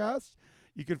Podcast.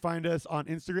 You can find us on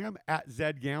Instagram at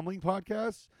Zed Gambling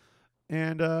Podcast.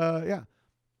 And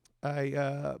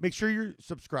make sure you're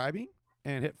subscribing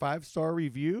and hit 5-star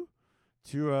review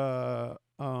to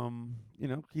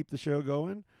keep the show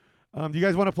going. Do you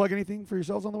guys want to plug anything for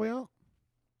yourselves on the way out?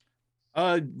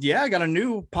 I got a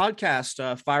new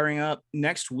podcast firing up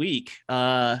next week.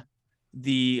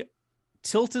 The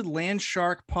Tilted Land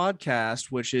Shark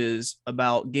podcast, which is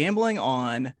about gambling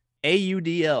on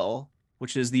AUDL,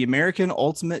 which is the American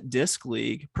Ultimate Disc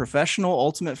League, Professional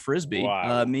Ultimate Frisbee.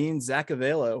 Wow. Me and Zach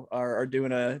Avello are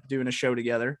doing a show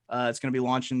together. It's going to be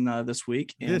launching this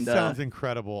week. This sounds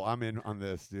incredible. I'm in on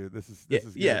this, dude. This is good.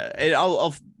 Yeah.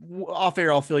 I'll off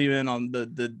air. I'll fill you in on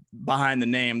the behind the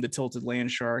name, the Tilted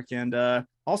Land Shark, and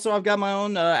also I've got my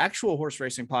own actual horse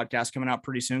racing podcast coming out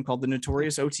pretty soon called the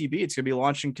Notorious OTB. It's going to be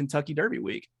launching Kentucky Derby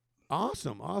week.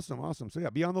 Awesome. So yeah,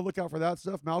 be on the lookout for that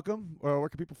stuff. Malcolm, where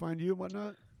can people find you and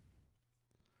whatnot?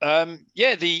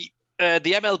 The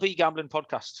MLB Gambling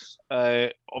Podcast,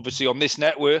 obviously on this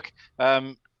network.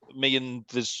 Me and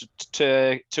there's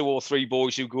 2 or 3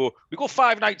 boys we go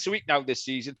 5 nights a week now this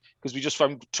season, because we just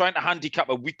found trying to handicap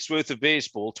a week's worth of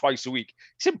baseball twice a week.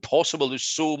 It's impossible. There's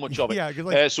so much of it. Yeah,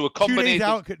 because so a combination 2 days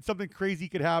out, something crazy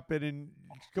could happen, and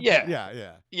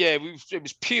yeah. It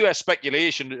was pure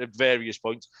speculation at various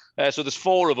points. So there's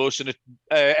 4 of us, and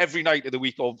every night of the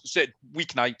week, or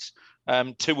weeknights,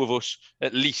 2 of us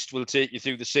at least will take you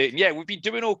through the set. And yeah, we've been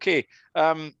doing okay.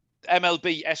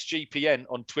 MLB SGPN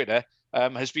on Twitter.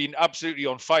 has been absolutely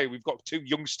on fire. We've got 2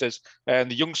 youngsters, and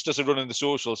the youngsters are running the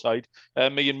social side.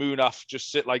 Me and Munaf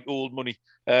just sit like old money.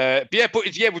 But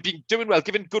we've been doing well,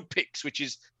 giving good picks, which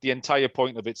is the entire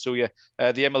point of it. So the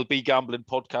MLB Gambling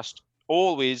Podcast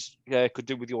always could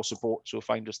do with your support. So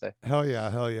find us there. Hell yeah.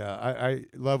 I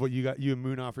love what you and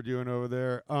Munaf are doing over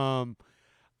there.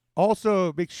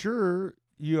 Also, make sure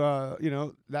you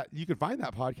that you can find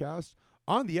that podcast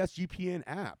on the SGPN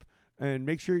app, and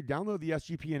make sure you download the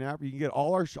SGPN app. You can get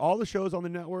all the shows on the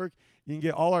network. You can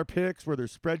get all our picks, where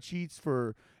there's spreadsheets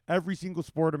for every single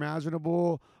sport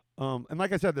imaginable. And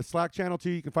like I said, the Slack channel too.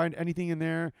 You can find anything in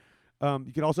there.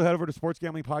 You can also head over to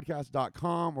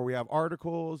sportsgamblingpodcast.com, where we have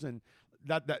articles and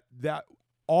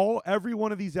every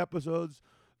one of these episodes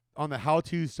on the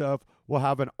how-to stuff will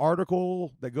have an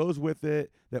article that goes with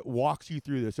it that walks you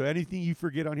through this. So anything you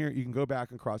forget on here, you can go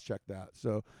back and cross-check that.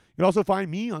 So you can also find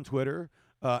me on Twitter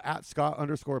at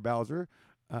Scott_Bowser.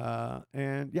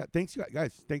 And yeah, thanks you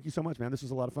guys. Thank you so much, man. This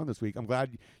was a lot of fun this week. I'm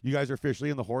glad you guys are officially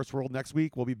in the horse world. Next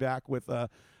week we'll be back with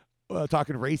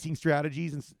talking racing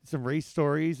strategies and some race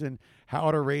stories and how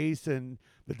to race and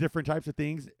the different types of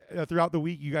things. Throughout the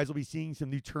week, you guys will be seeing some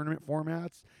new tournament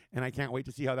formats, and I can't wait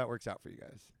to see how that works out for you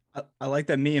guys. I like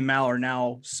that me and Mal are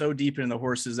now so deep into the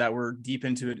horses that we're deep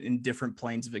into it in different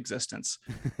planes of existence.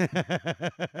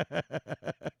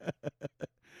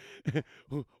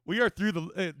 We are through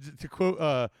the, to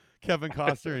quote Kevin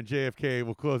Costner and JFK,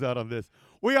 we'll close out on this.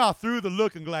 We are through the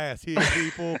looking glass here,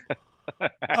 people.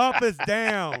 Up is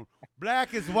down,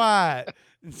 black is white.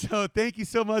 And so thank you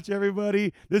so much,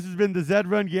 everybody. This has been the Zed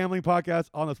Run Gambling Podcast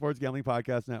on the Sports Gambling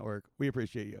Podcast Network. We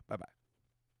appreciate you. Bye-bye.